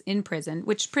resources in prison,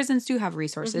 which prisons do have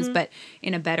resources, Mm-hmm. but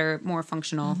in a better, more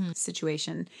functional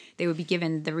situation, they would be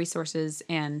given the resources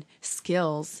and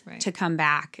skills Right. to come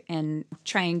back and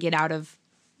try and get out of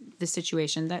the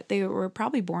situation that they were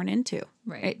probably born into.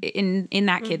 Right. In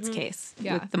that kid's case,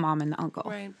 Yeah. with the mom and the uncle.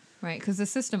 Right. Right, because the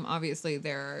system, obviously,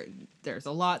 there's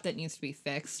a lot that needs to be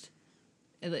fixed.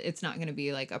 It's not going to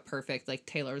be like a perfect, like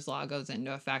Taylor's Law goes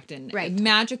into effect and Right.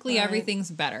 magically Right. everything's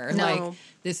better. No. Like,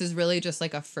 this is really just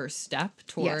like a first step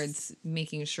towards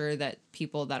making sure that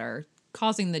people that are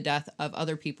causing the death of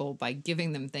other people by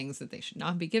giving them things that they should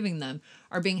not be giving them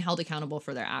are being held accountable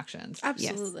for their actions.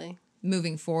 Absolutely.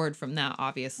 Moving forward from that,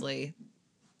 obviously,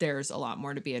 there's a lot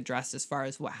more to be addressed as far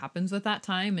as what happens with that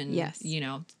time. And, Yes.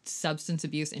 substance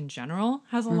abuse in general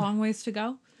has a long ways to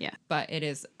go. Yeah. But it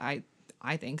is,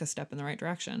 I think, a step in the right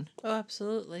direction. Oh,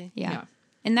 absolutely. Yeah. Yeah.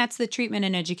 And that's the treatment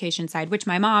and education side, which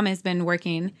my mom has been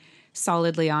working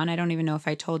solidly on. I don't even know if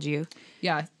I told you.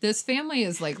 Yeah. This family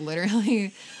is like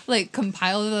literally like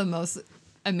compiled of the most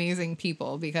amazing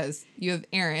people because you have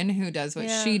Erin who does what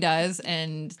Yeah. she does.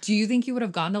 And do you think you would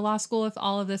have gone to law school if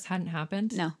all of this hadn't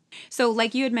happened? No. So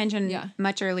like you had mentioned Yeah.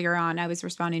 much earlier on, I was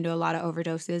responding to a lot of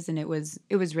overdoses and it was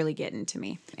really getting to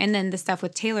me. And then the stuff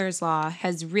with Taylor's Law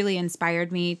has really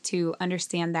inspired me to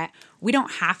understand that we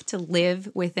don't have to live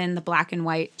within the black and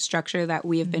white structure that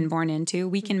we have been born into.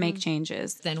 We can make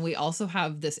changes. Then we also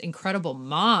have this incredible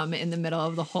mom in the middle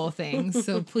of the whole thing.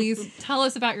 So please tell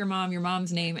us about your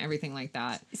mom's name, everything like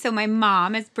that. So my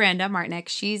mom is Brenda Martnick.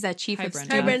 She's a chief Hi, of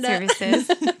Brenda. student Hi, Brenda.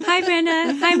 services. Hi,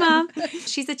 Brenda. Hi, Mom.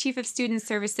 She's a chief of student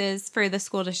services for the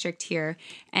school district here.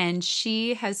 And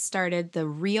she has started the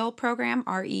REAL program,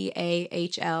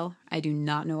 REAHL. I do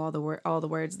not know all the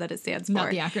words that it stands for. Not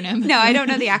the acronym. No, I don't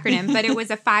know the acronym, but it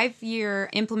was a 5-year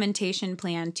implementation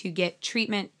plan to get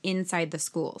treatment inside the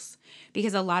schools.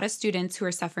 Because a lot of students who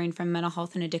are suffering from mental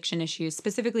health and addiction issues,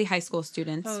 specifically high school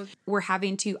students, were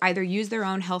having to either use their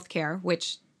own health care,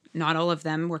 which not all of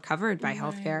them were covered by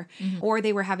healthcare, or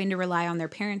they were having to rely on their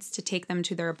parents to take them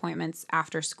to their appointments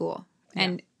after school.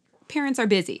 And parents are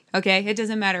busy, okay? It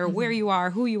doesn't matter where you are,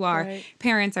 who you are, Right.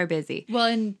 parents are busy. Well,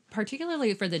 and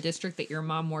particularly for the district that your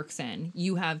mom works in,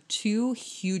 you have two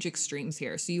huge extremes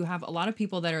here. So you have a lot of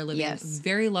people that are living Yes.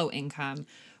 very low income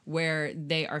where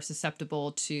they are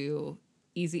susceptible to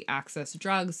easy access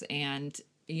drugs and,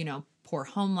 poor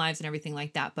home lives and everything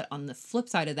like that. But on the flip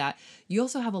side of that, you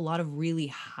also have a lot of really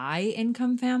high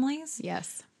income families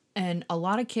Yes. and a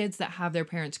lot of kids that have their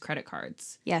parents' credit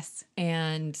cards. Yes.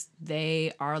 And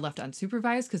they are left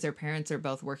unsupervised because their parents are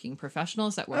both working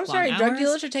professionals that work I'm sorry, long drug hours.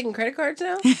 dealers are taking credit cards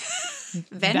now?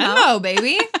 Venmo,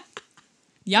 baby.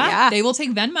 Yeah. They will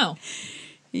take Venmo.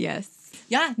 Yes.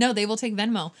 Yeah, no, they will take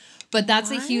Venmo. But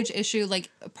that's a What? huge issue, like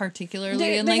particularly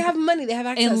They in they like have money. They have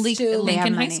access in to.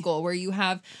 Lincoln High money. School, where you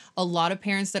have a lot of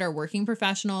parents that are working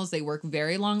professionals. They work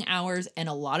very long hours and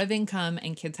a lot of income,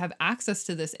 and kids have access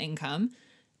to this income,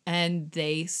 and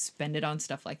they spend it on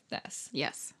stuff like this.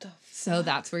 Yes. So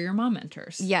that's where your mom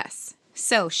enters. Yes.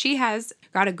 So she has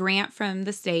got a grant from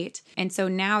the state. And so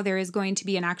now there is going to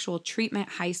be an actual treatment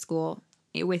high school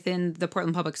within the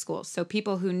Portland Public Schools. So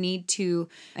people who need to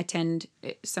attend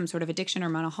some sort of addiction or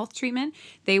mental health treatment,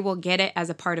 they will get it as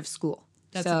a part of school.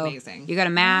 That's So amazing. You go to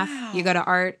math, you go to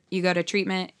art, you go to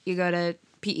treatment, you go to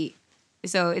PE.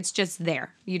 So it's just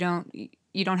there. You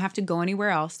don't have to go anywhere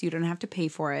else. You don't have to pay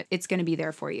for it. It's going to be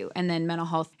there for you. And then mental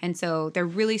health. And so they're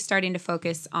really starting to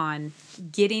focus on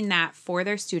getting that for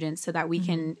their students so that we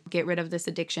can get rid of this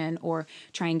addiction or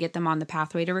try and get them on the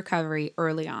pathway to recovery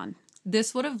early on.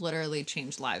 This would have literally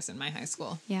changed lives in my high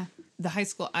school. Yeah. The high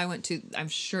school I went to, I'm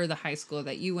sure the high school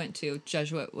that you went to,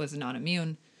 Jesuit, was not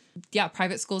immune. Yeah,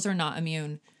 private schools are not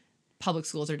immune. Public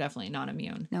schools are definitely not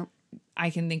immune. Nope.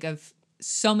 I can think of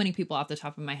so many people off the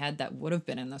top of my head that would have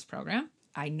been in this program.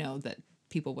 I know that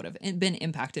people would have been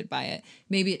impacted by it.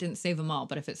 Maybe it didn't save them all,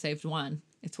 but if it saved one,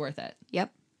 it's worth it.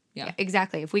 Yep. Yeah.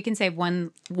 Exactly. If we can save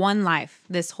one life,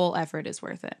 this whole effort is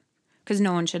worth it. Because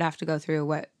no one should have to go through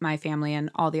what my family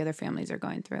and all the other families are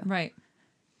going through. Right.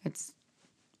 It's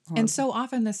And so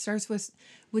often this starts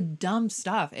with dumb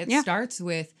stuff. It starts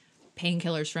with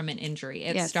painkillers from an injury.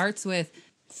 It starts with,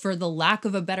 for the lack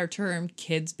of a better term,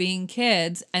 kids being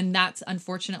kids. And that's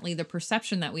unfortunately the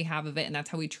perception that we have of it. And that's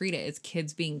how we treat it, is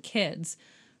kids being kids.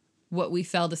 What we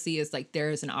fail to see is like,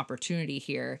 there is an opportunity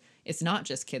here. It's not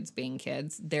just kids being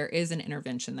kids. There is an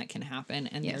intervention that can happen,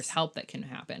 and there's help that can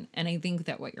happen. And I think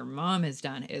that what your mom has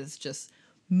done is just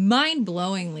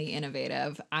mind-blowingly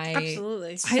innovative.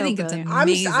 Absolutely. I think it's brilliant.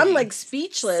 amazing. I'm like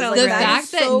speechless. So Like, The that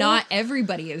fact that not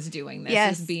everybody is doing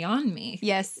this is beyond me.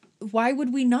 Yes. Why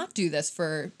would we not do this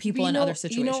for people in other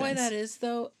situations? You know why that is,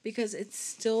 though? Because it's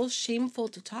still shameful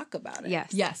to talk about it.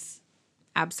 Yes. Yes.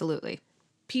 Absolutely.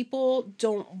 People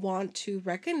don't want to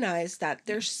recognize that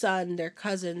their son, their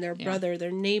cousin, their brother,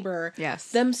 their neighbor,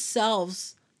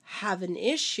 themselves have an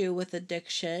issue with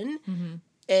addiction. Mm-hmm.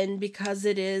 And because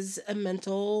it is a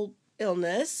mental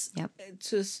illness,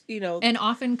 it's just, And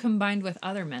often combined with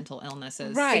other mental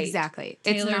illnesses. Right. Exactly.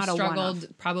 Taylor it's not struggled, a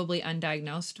one-off. probably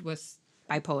undiagnosed with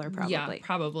Bipolar, probably. Yeah,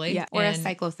 probably. Yeah. Or a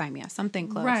cyclothymia, something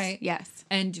close. Right. Yes.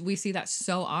 And we see that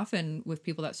so often with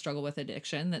people that struggle with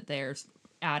addiction, that there's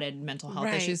added mental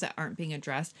health issues that aren't being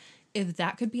addressed. If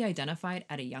that could be identified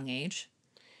at a young age,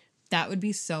 that would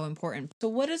be so important. So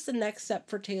what is the next step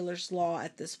for Taylor's Law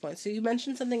at this point? So you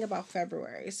mentioned something about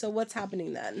February. So what's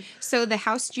happening then? So the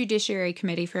House Judiciary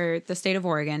Committee for the state of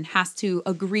Oregon has to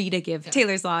agree to give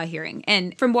Taylor's Law a hearing.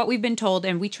 And from what we've been told,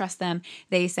 and we trust them,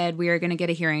 they said we are going to get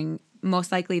a hearing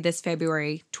most likely this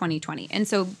February 2020. And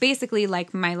so basically,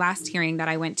 like my last hearing that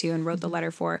I went to and wrote the letter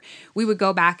for, we would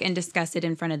go back and discuss it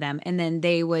in front of them, and then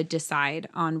they would decide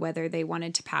on whether they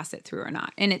wanted to pass it through or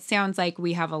not. And it sounds like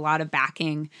we have a lot of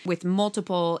backing with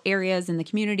multiple areas in the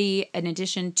community, in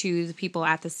addition to the people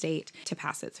at the state, to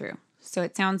pass it through. So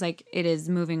it sounds like it is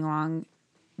moving along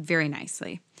very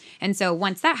nicely. And so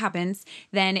once that happens,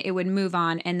 then it would move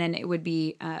on, and then it would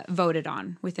be voted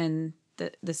on within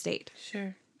the state.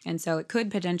 Sure. And so it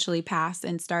could potentially pass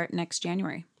and start next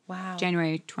January. Wow.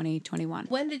 January 2021.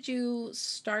 When did you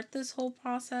start this whole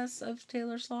process of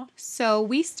Taylor's Law? So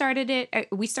we started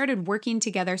working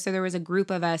together. So there was a group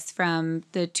of us from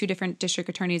the two different district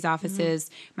attorneys'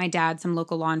 offices, my dad, some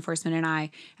local law enforcement, and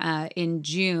I, in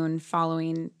June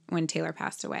following when Taylor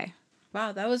passed away.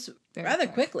 Wow, that was rather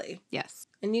quickly. Yes.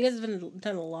 And you guys have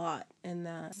done a lot in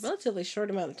that relatively short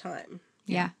amount of time.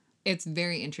 Yeah. It's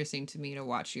very interesting to me to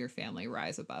watch your family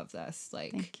rise above this.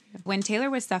 Like, when Taylor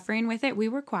was suffering with it, we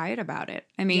were quiet about it.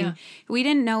 I mean, we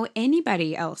didn't know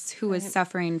anybody else who was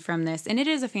suffering from this. And it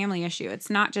is a family issue.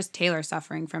 It's not just Taylor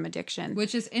suffering from addiction.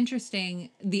 which is interesting.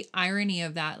 The irony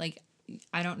of that, like,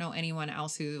 I don't know anyone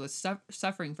else who was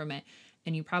suffering from it,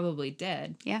 and you probably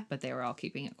did. Yeah. But they were all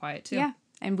keeping it quiet too. Yeah.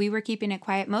 And we were keeping it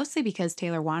quiet mostly because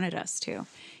Taylor wanted us to.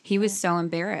 He was so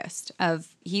embarrassed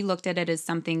he looked at it as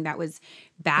something that was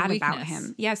bad about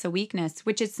him. Yes, a weakness,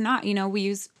 which it's not. We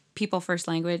use people first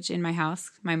language in my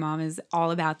house. My mom is all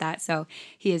about that. So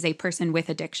he is a person with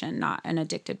addiction, not an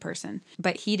addicted person.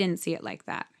 But he didn't see it like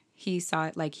that. He saw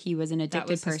it like he was an addicted That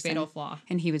was his person. fatal flaw.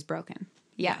 And he was broken.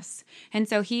 Yes. And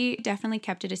so he definitely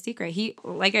kept it a secret. He,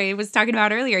 like I was talking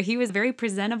about earlier, he was very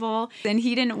presentable, and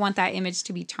he didn't want that image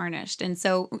to be tarnished. And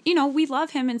so, we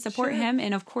love him and support him,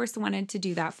 and of course wanted to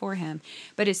do that for him.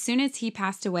 But as soon as he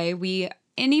passed away,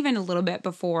 and even a little bit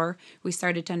before, we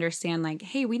started to understand, like,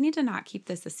 hey, we need to not keep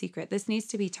this a secret. This needs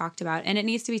to be talked about, and it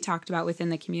needs to be talked about within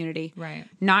the community. Right.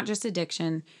 Not just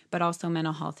addiction, but also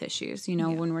mental health issues.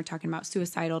 When we're talking about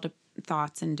suicidal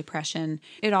thoughts and depression,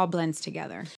 it all blends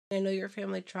together. I know your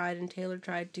family tried, and Taylor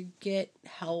tried to get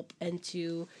help and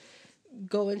to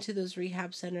go into those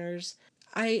rehab centers.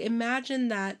 I imagine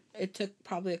that it took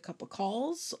probably a couple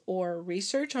calls or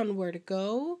research on where to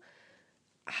go.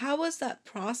 How was that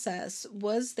process?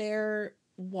 Was there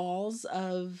walls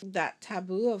of that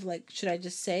taboo of, like, should I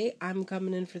just say I'm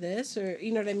coming in for this, or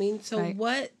you know what I mean? So Right.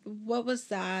 what was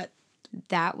that?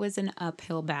 That was an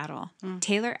uphill battle.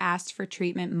 Taylor asked for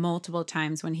treatment multiple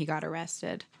times when he got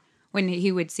arrested, when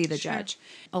he would see the judge.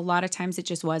 A lot of times it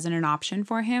just wasn't an option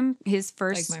for him. His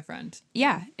first... Like my friend.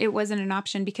 Yeah, it wasn't an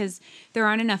option because there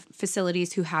aren't enough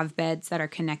facilities who have beds that are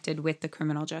connected with the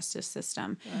criminal justice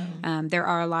system. There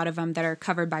are a lot of them that are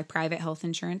covered by private health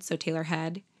insurance. So Taylor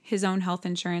had his own health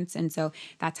insurance, and so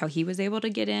that's how he was able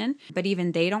to get in. But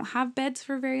even they don't have beds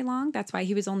for very long. That's why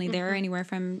he was only there anywhere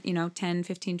from 10,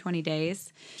 15, 20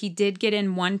 days. He did get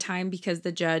in one time because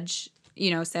the judge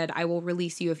said, I will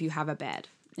release you if you have a bed.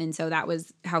 And so that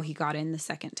was how he got in the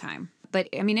second time. But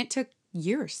I mean, it took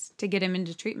years to get him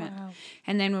into treatment. Wow.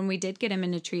 And then when we did get him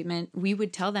into treatment, we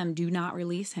would tell them, do not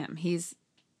release him. He's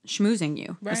schmoozing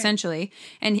you, Right. essentially.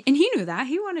 And he knew that.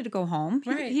 He wanted to go home.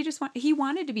 Right. He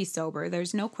wanted to be sober.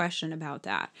 There's no question about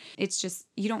that. It's just,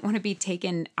 you don't want to be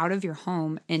taken out of your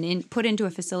home and put into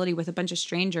a facility with a bunch of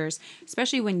strangers,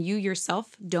 especially when you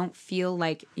yourself don't feel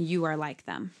like you are like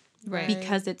them. Right.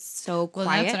 Because it's so Well,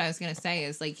 quiet. that's what I was going to say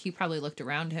is like, he probably looked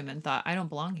around him and thought, I don't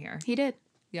belong here. He did.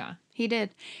 Yeah. He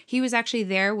did. He was actually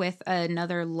there with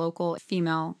another local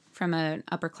female from an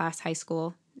upper class high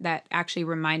school that actually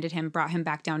brought him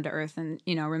back down to earth and,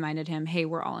 reminded him, hey,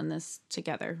 we're all in this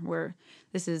together.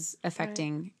 This is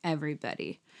affecting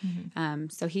everybody. Mm-hmm.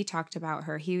 So he talked about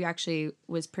her. He actually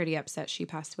was pretty upset she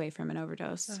passed away from an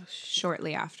overdose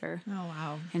shortly after. Oh,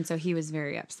 wow. And so he was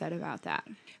very upset about that.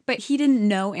 But he didn't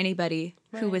know anybody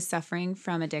who Right. was suffering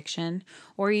from addiction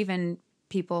or even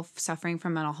people suffering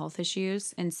from mental health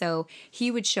issues. And so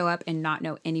he would show up and not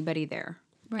know anybody there.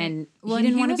 Right. And Well, he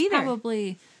didn't want to be there.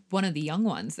 Probably one of the young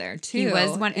ones there too. He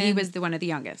was one And- of the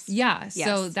youngest. Yeah.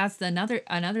 So Yes. that's another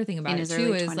thing about In it his too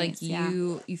early is 20s, like yeah.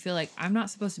 you feel like I'm not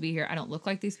supposed to be here. I don't look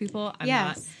like these people. I'm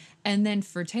Yes. not. And then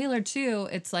for Taylor too,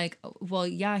 it's like, well,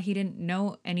 yeah, he didn't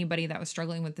know anybody that was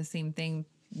struggling with the same thing.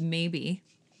 Maybe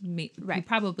he Right.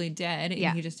 probably did, and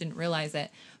Yeah. he just didn't realize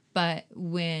it. But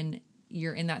when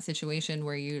you're in that situation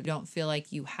where you don't feel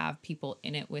like you have people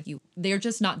in it with you, they're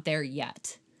just not there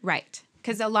yet. Right.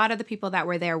 Because a lot of the people that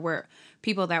were there were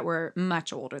people that were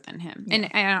much older than him. And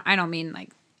I don't mean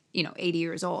like, 80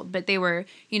 years old, but they were,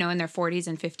 in their 40s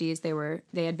and 50s.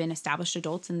 They had been established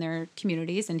adults in their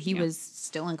communities, and he was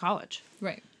still in college.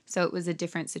 Right. So it was a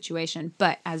different situation.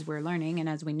 But as we're learning and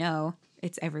as we know,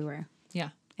 it's everywhere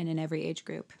Yeah. and in every age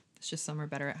group. It's just some are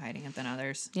better at hiding it than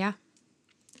others. Yeah.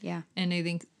 Yeah. And I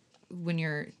think when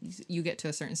you get to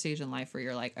a certain stage in life where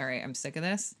you're like, all right, I'm sick of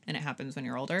this, and it happens when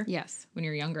you're older. Yes. When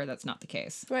you're younger, that's not the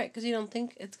case. Right, because you don't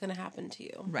think it's going to happen to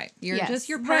you. Right. You're Yes.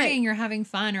 you're partying, Right. you're having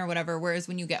fun or whatever. Whereas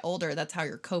when you get older, that's how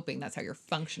you're coping. That's how you're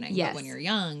functioning. Yes. But when you're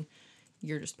young,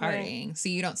 you're just Right. partying. So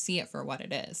you don't see it for what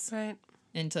it is Right.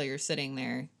 until you're sitting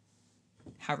there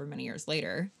however many years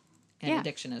later and Yeah.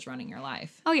 addiction is running your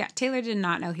life. Oh, yeah. Taylor did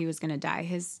not know he was going to die.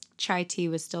 His chai tea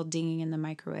was still dinging in the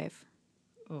microwave.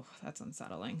 Oh, that's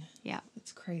unsettling. Yeah.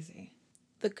 It's crazy.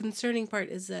 The concerning part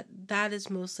is that is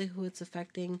mostly who it's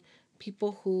affecting.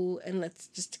 People who, and let's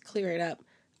just clear it up,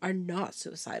 are not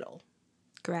suicidal.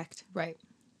 Correct. Right.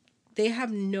 They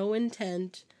have no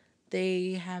intent.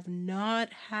 They have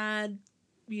not had,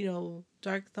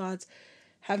 dark thoughts,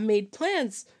 have made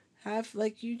plans. Have,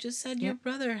 like you just said, your Yep.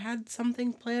 brother had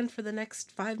something planned for the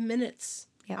next 5 minutes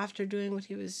Yep. after doing what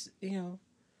he was,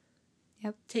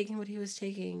 Yep. taking what he was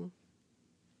taking.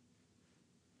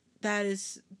 That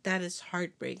is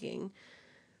heartbreaking.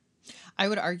 I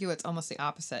would argue it's almost the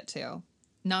opposite too.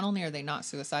 Not only are they not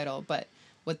suicidal, but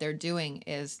what they're doing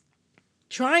is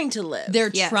Trying to live. they're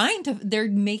Yes. they're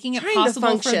making it Trying to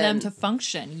possible for them function. to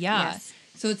function. Yeah. Yes.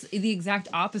 So it's the exact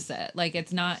opposite. Like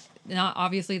it's not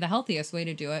obviously the healthiest way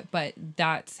to do it, but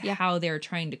that's Yeah. how they're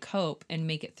trying to cope and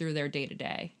make it through their day to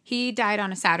day. He died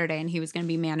on a Saturday and he was going to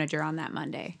be manager on that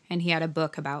Monday. And he had a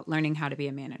book about learning how to be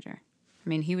a manager. I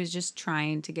mean, he was just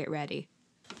trying to get ready.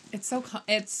 It's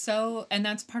so, and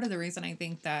that's part of the reason I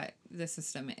think that the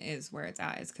system is where it's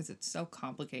at is because it's so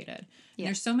complicated. And Yeah.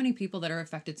 there's so many people that are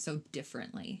affected so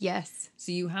differently. Yes.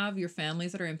 So you have your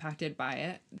families that are impacted by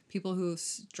it, people who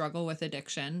struggle with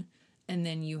addiction, and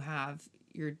then you have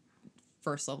your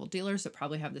first level dealers that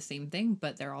probably have the same thing,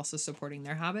 but they're also supporting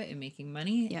their habit and making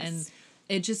money. Yes.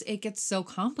 And it gets so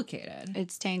complicated.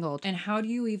 It's tangled. And how do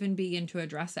you even begin to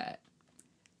address it?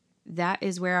 That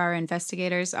is where our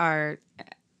investigators are.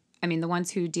 I mean, the ones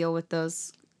who deal with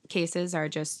those cases are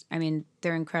just, I mean,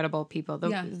 they're incredible people.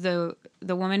 Yeah. The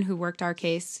woman who worked our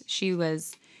case, she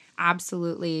was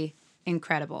absolutely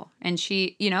incredible. And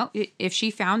she, if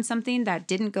she found something that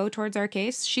didn't go towards our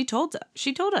case, she told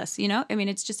us, I mean,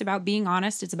 it's just about being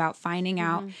honest. It's about finding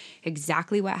out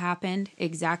exactly what happened,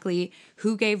 exactly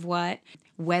who gave what,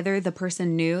 whether the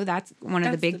person knew. That's one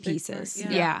of the That's the big big pieces.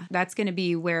 part, Yeah. That's going to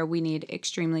be where we need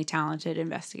extremely talented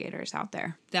investigators out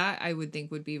there. That I would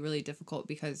think would be really difficult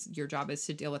because your job is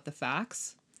to deal with the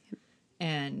facts.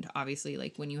 And obviously,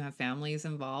 like when you have families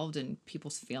involved and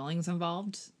people's feelings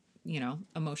involved,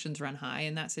 emotions run high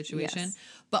in that situation. Yes.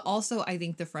 But also, I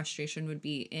think the frustration would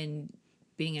be in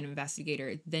being an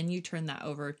investigator. Then you turn that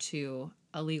over to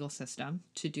a legal system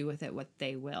to do with it what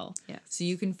they will. Yes. So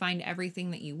you can find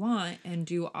everything that you want and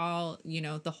do all,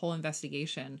 the whole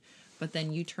investigation. But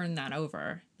then you turn that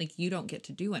over. Like you don't get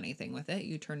to do anything with it.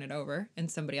 You turn it over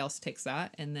and somebody else takes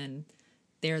that and then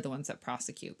they're the ones that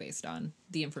prosecute based on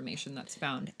the information that's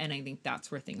found. And I think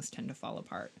that's where things tend to fall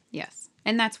apart. Yes.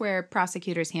 And that's where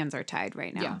prosecutors' hands are tied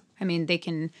right now. Yeah. I mean, they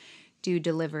can do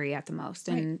delivery at the most.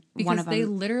 And Because one of them, they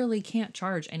literally can't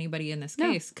charge anybody in this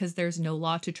case because there's no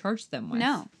law to charge them with.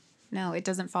 no, it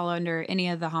doesn't fall under any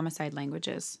of the homicide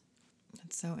languages.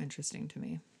 That's so interesting to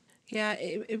me. Yeah,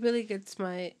 it really gets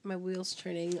my wheels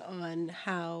turning on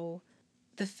how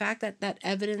the fact that that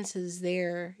evidence is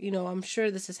there. You know, I'm sure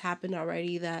this has happened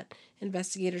already, that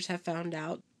investigators have found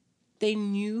out. They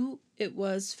knew it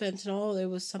was fentanyl, it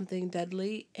was something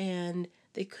deadly, and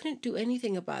they couldn't do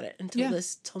anything about it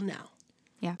till now.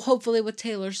 Yeah. Hopefully with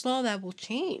Taylor's Law that will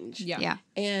change. Yeah.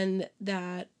 And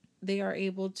that they are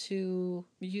able to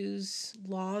use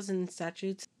laws and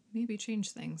statutes, Maybe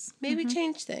change things. maybe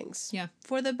change things. Yeah.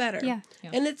 For the better. Yeah.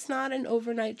 And it's not an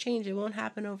overnight change. It won't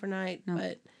happen overnight. No.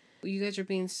 But you guys are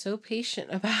being so patient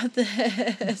about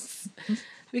this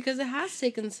because it has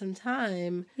taken some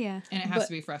time. Yeah. And it has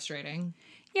to be frustrating.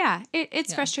 Yeah,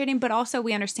 it's frustrating, but also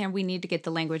we understand we need to get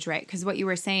the language right. Because what you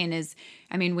were saying is,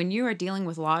 I mean, when you are dealing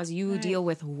with laws, you deal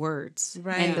with words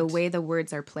and the way the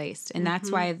words are placed. And that's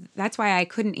why I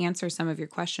couldn't answer some of your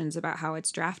questions about how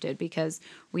it's drafted, because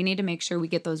we need to make sure we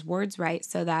get those words right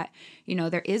so that, you know,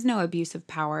 there is no abuse of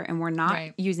power and we're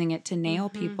not using it to nail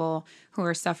people who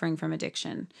are suffering from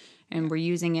addiction. And we're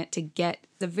using it to get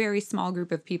the very small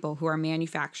group of people who are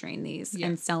manufacturing these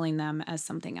and selling them as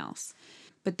something else.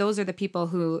 But those are the people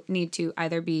who need to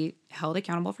either be held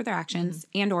accountable for their actions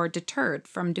and or deterred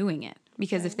from doing it.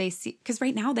 Because if they see, because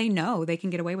right now they know they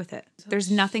can get away with it. There's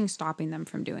nothing stopping them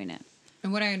from doing it.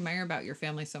 And what I admire about your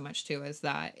family so much too is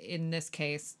that in this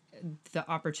case, the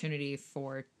opportunity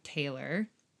for Taylor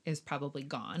is probably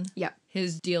gone. Yep.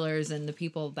 His dealers and the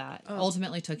people that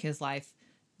ultimately took his life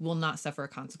will not suffer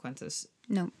consequences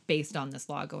based on this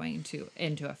law going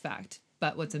into effect.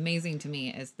 But what's amazing to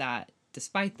me is that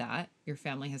despite that, your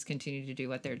family has continued to do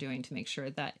what they're doing to make sure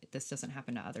that this doesn't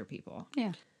happen to other people.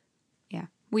 Yeah. Yeah.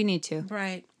 We need to.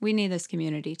 Right. We need this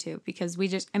community too, because we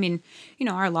just, I mean, you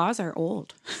know, our laws are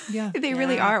old. Yeah. They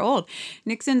really are old.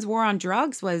 Nixon's war on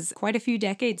drugs was quite a few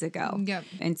decades ago. Yep.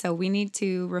 And so we need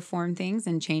to reform things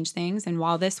and change things. And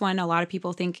while this one, a lot of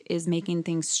people think is making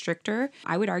things stricter,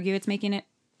 I would argue it's making it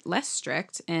less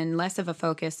strict and less of a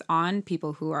focus on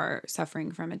people who are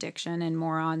suffering from addiction and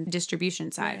more on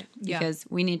distribution side, because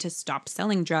we need to stop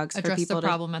selling drugs Address for people the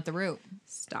problem at the root.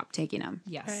 stop taking them.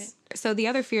 Yes. Right. So the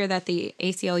other fear that the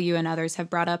ACLU and others have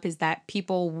brought up is that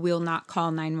people will not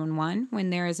call 911 when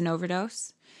there is an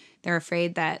overdose. They're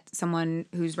afraid that someone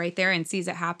who's right there and sees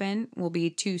it happen will be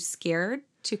too scared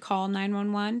to call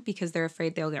 911 because they're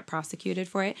afraid they'll get prosecuted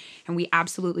for it. And we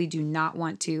absolutely do not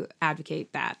want to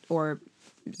advocate that or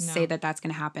say that that's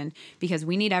going to happen, because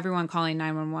we need everyone calling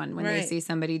 911 when they see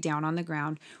somebody down on the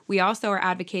ground. We also are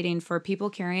advocating for people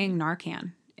carrying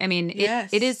Narcan. I mean,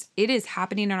 it is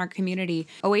happening in our community.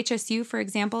 OHSU, for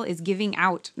example, is giving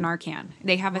out Narcan.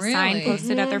 They have a sign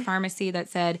posted at their pharmacy that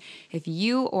said, if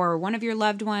you or one of your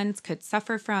loved ones could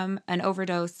suffer from an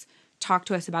overdose, talk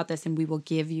to us about this and we will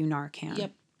give you Narcan.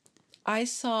 Yep. I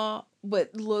saw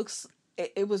what looks,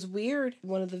 it was weird.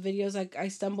 One of the videos I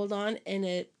stumbled on, and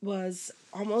it was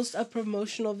almost a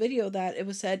promotional video that it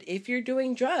was said, if you're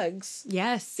doing drugs,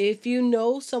 if you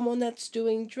know someone that's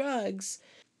doing drugs,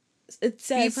 it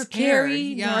says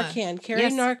carry Narcan, carry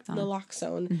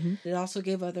naloxone. Mm-hmm. It also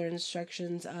gave other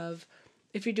instructions of,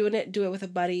 if you're doing it, do it with a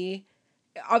buddy.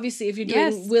 Obviously, if you're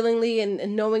doing willingly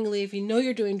and knowingly, if you know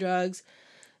you're doing drugs,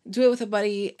 do it with a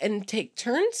buddy and take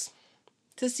turns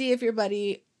to see if your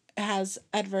buddy has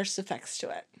adverse effects to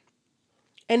it.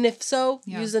 And if so,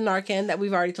 use the Narcan that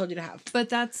we've already told you to have. But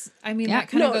that's, I mean, that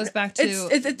kind of goes back to...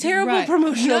 It's a terrible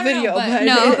promotional video.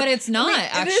 But it's not,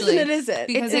 actually. It isn't.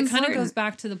 Because it kind of goes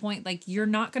back to the point, like, you're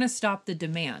not going to stop the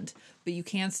demand, but you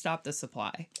can stop the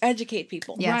supply. Educate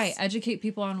people. Yes. Right. Educate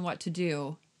people on what to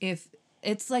do. If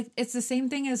it's like, it's the same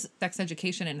thing as sex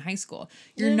education in high school.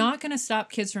 You're not going to stop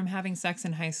kids from having sex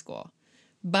in high school.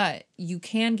 But you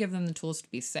can give them the tools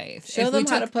to be safe. Show them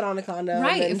how to put on a condom.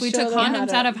 Right. If we took condoms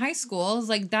out of high school, it's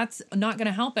like, that's not going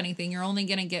to help anything. You're only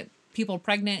going to get people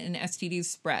pregnant and STDs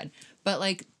spread. But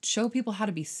like, show people how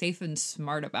to be safe and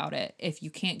smart about it if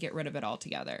you can't get rid of it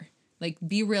altogether. Like,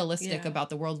 be realistic about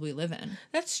the world we live in.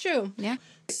 That's true. Yeah.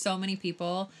 So many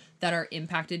people that are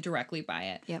impacted directly by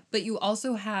it. Yep. But you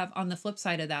also have, on the flip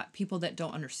side of that, people that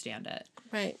don't understand it.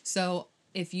 Right. So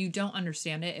if you don't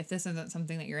understand it, if this isn't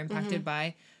something that you're impacted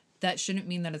by, that shouldn't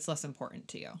mean that it's less important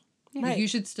to you. Right. You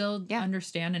should still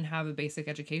understand and have a basic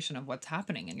education of what's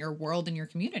happening in your world and your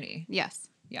community. Yes.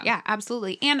 Yeah,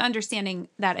 absolutely. And understanding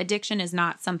that addiction is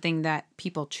not something that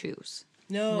people choose.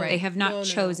 No. They have not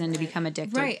chosen to become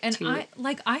addicted. Right. And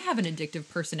I have an addictive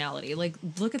personality. Like,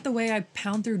 look at the way I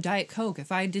pound through Diet Coke.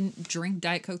 If I didn't drink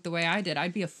Diet Coke the way I did,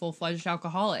 I'd be a full-fledged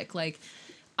alcoholic. Like,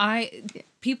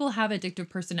 People have addictive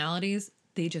personalities.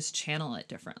 They just channel it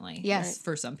differently. Yes.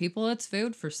 For some people, it's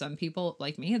food. For some people,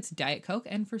 like me, it's Diet Coke.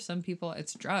 And for some people,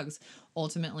 it's drugs.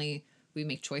 Ultimately, we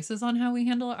make choices on how we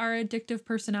handle our addictive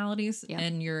personalities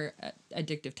and your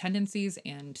addictive tendencies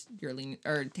and your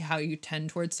or how you tend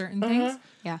towards certain things.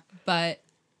 Yeah. But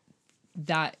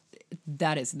that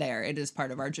is there. It is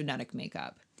part of our genetic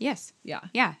makeup. Yes. Yeah.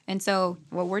 Yeah. And so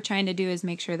what we're trying to do is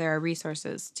make sure there are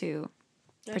resources to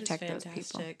That is protect those people.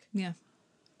 fantastic. Yeah.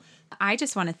 I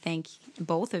just want to thank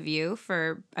both of you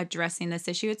for addressing this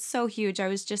issue. It's so huge. I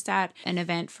was just at an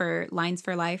event for Lines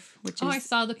for Life, which I is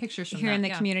saw the pictures from here that, in the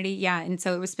community. Yeah. And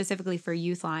so it was specifically for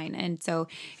Youth Line. And so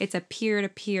it's a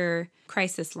peer-to-peer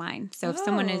crisis line. So if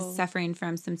someone is suffering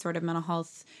from some sort of mental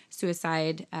health,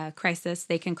 suicide crisis,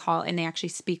 they can call and they actually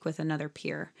speak with another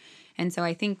peer. And so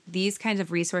I think these kinds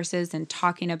of resources and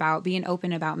talking about being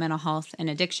open about mental health and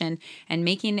addiction and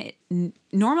making it,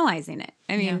 normalizing it.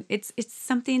 I mean, it's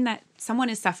something that someone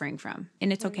is suffering from,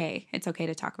 and it's okay. It's okay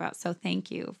to talk about. So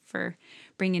thank you for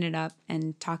bringing it up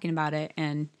and talking about it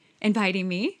and inviting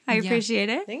me. I appreciate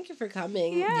it. Thank you for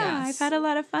coming. Yeah, Yes. I've had a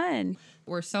lot of fun.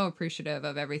 We're so appreciative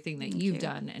of everything that you've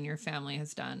done and your family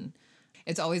has done.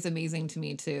 It's always amazing to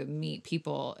me to meet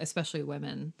people, especially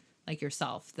women like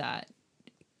yourself, that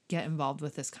get involved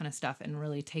with this kind of stuff and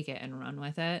really take it and run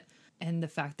with it. And the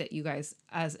fact that you guys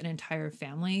as an entire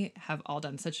family have all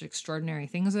done such extraordinary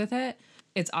things with it.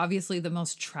 It's obviously the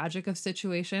most tragic of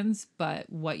situations, but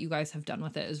what you guys have done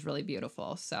with it is really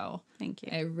beautiful. So Thank you.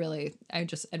 I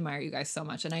just admire you guys so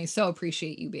much. And I so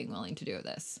appreciate you being willing to do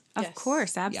this. Of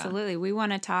course, absolutely. We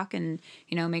want to talk and,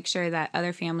 make sure that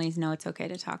other families know it's okay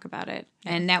to talk about it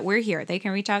and that we're here. They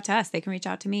can reach out to us. They can reach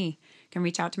out to me, can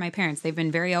reach out to my parents. They've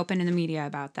been very open in the media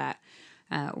about that.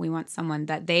 We want someone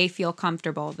that they feel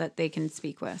comfortable that they can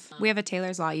speak with. We have a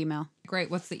Taylor's Law email. Great.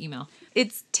 What's the email?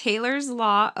 It's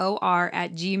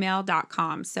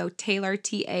taylorslawor@gmail.com. So Taylor,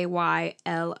 TAYLORS,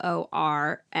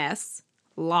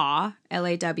 law,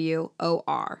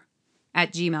 LAWOR,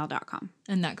 @gmail.com.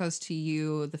 And that goes to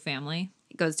you, the family?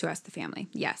 It goes to us, the family.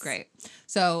 Yes. Great.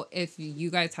 So if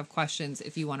you guys have questions,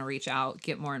 if you want to reach out,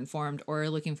 get more informed, or are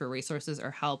looking for resources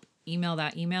or help, email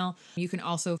that email. You can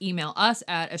also email us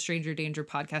at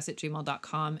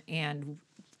astrangerdangerpodcast@gmail.com and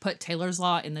put Taylor's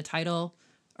Law in the title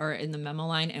or in the memo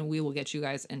line, and we will get you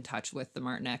guys in touch with the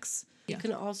Martiniks. You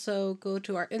can also go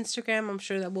to our Instagram. I'm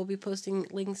sure that we'll be posting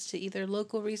links to either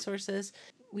local resources.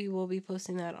 We will be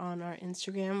posting that on our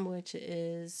Instagram, which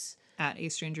is at A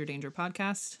Stranger Danger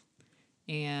Podcast,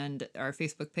 and our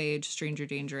Facebook page, Stranger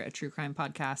Danger, a true crime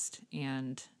podcast,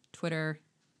 and Twitter,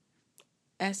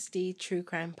 SD True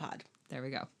Crime Pod. There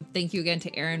we go. Thank you again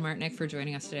to Erin Martinick for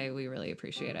joining us today. We really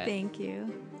appreciate it. Thank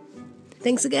you.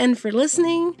 Thanks again for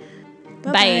listening.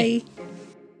 Bye-bye. Bye.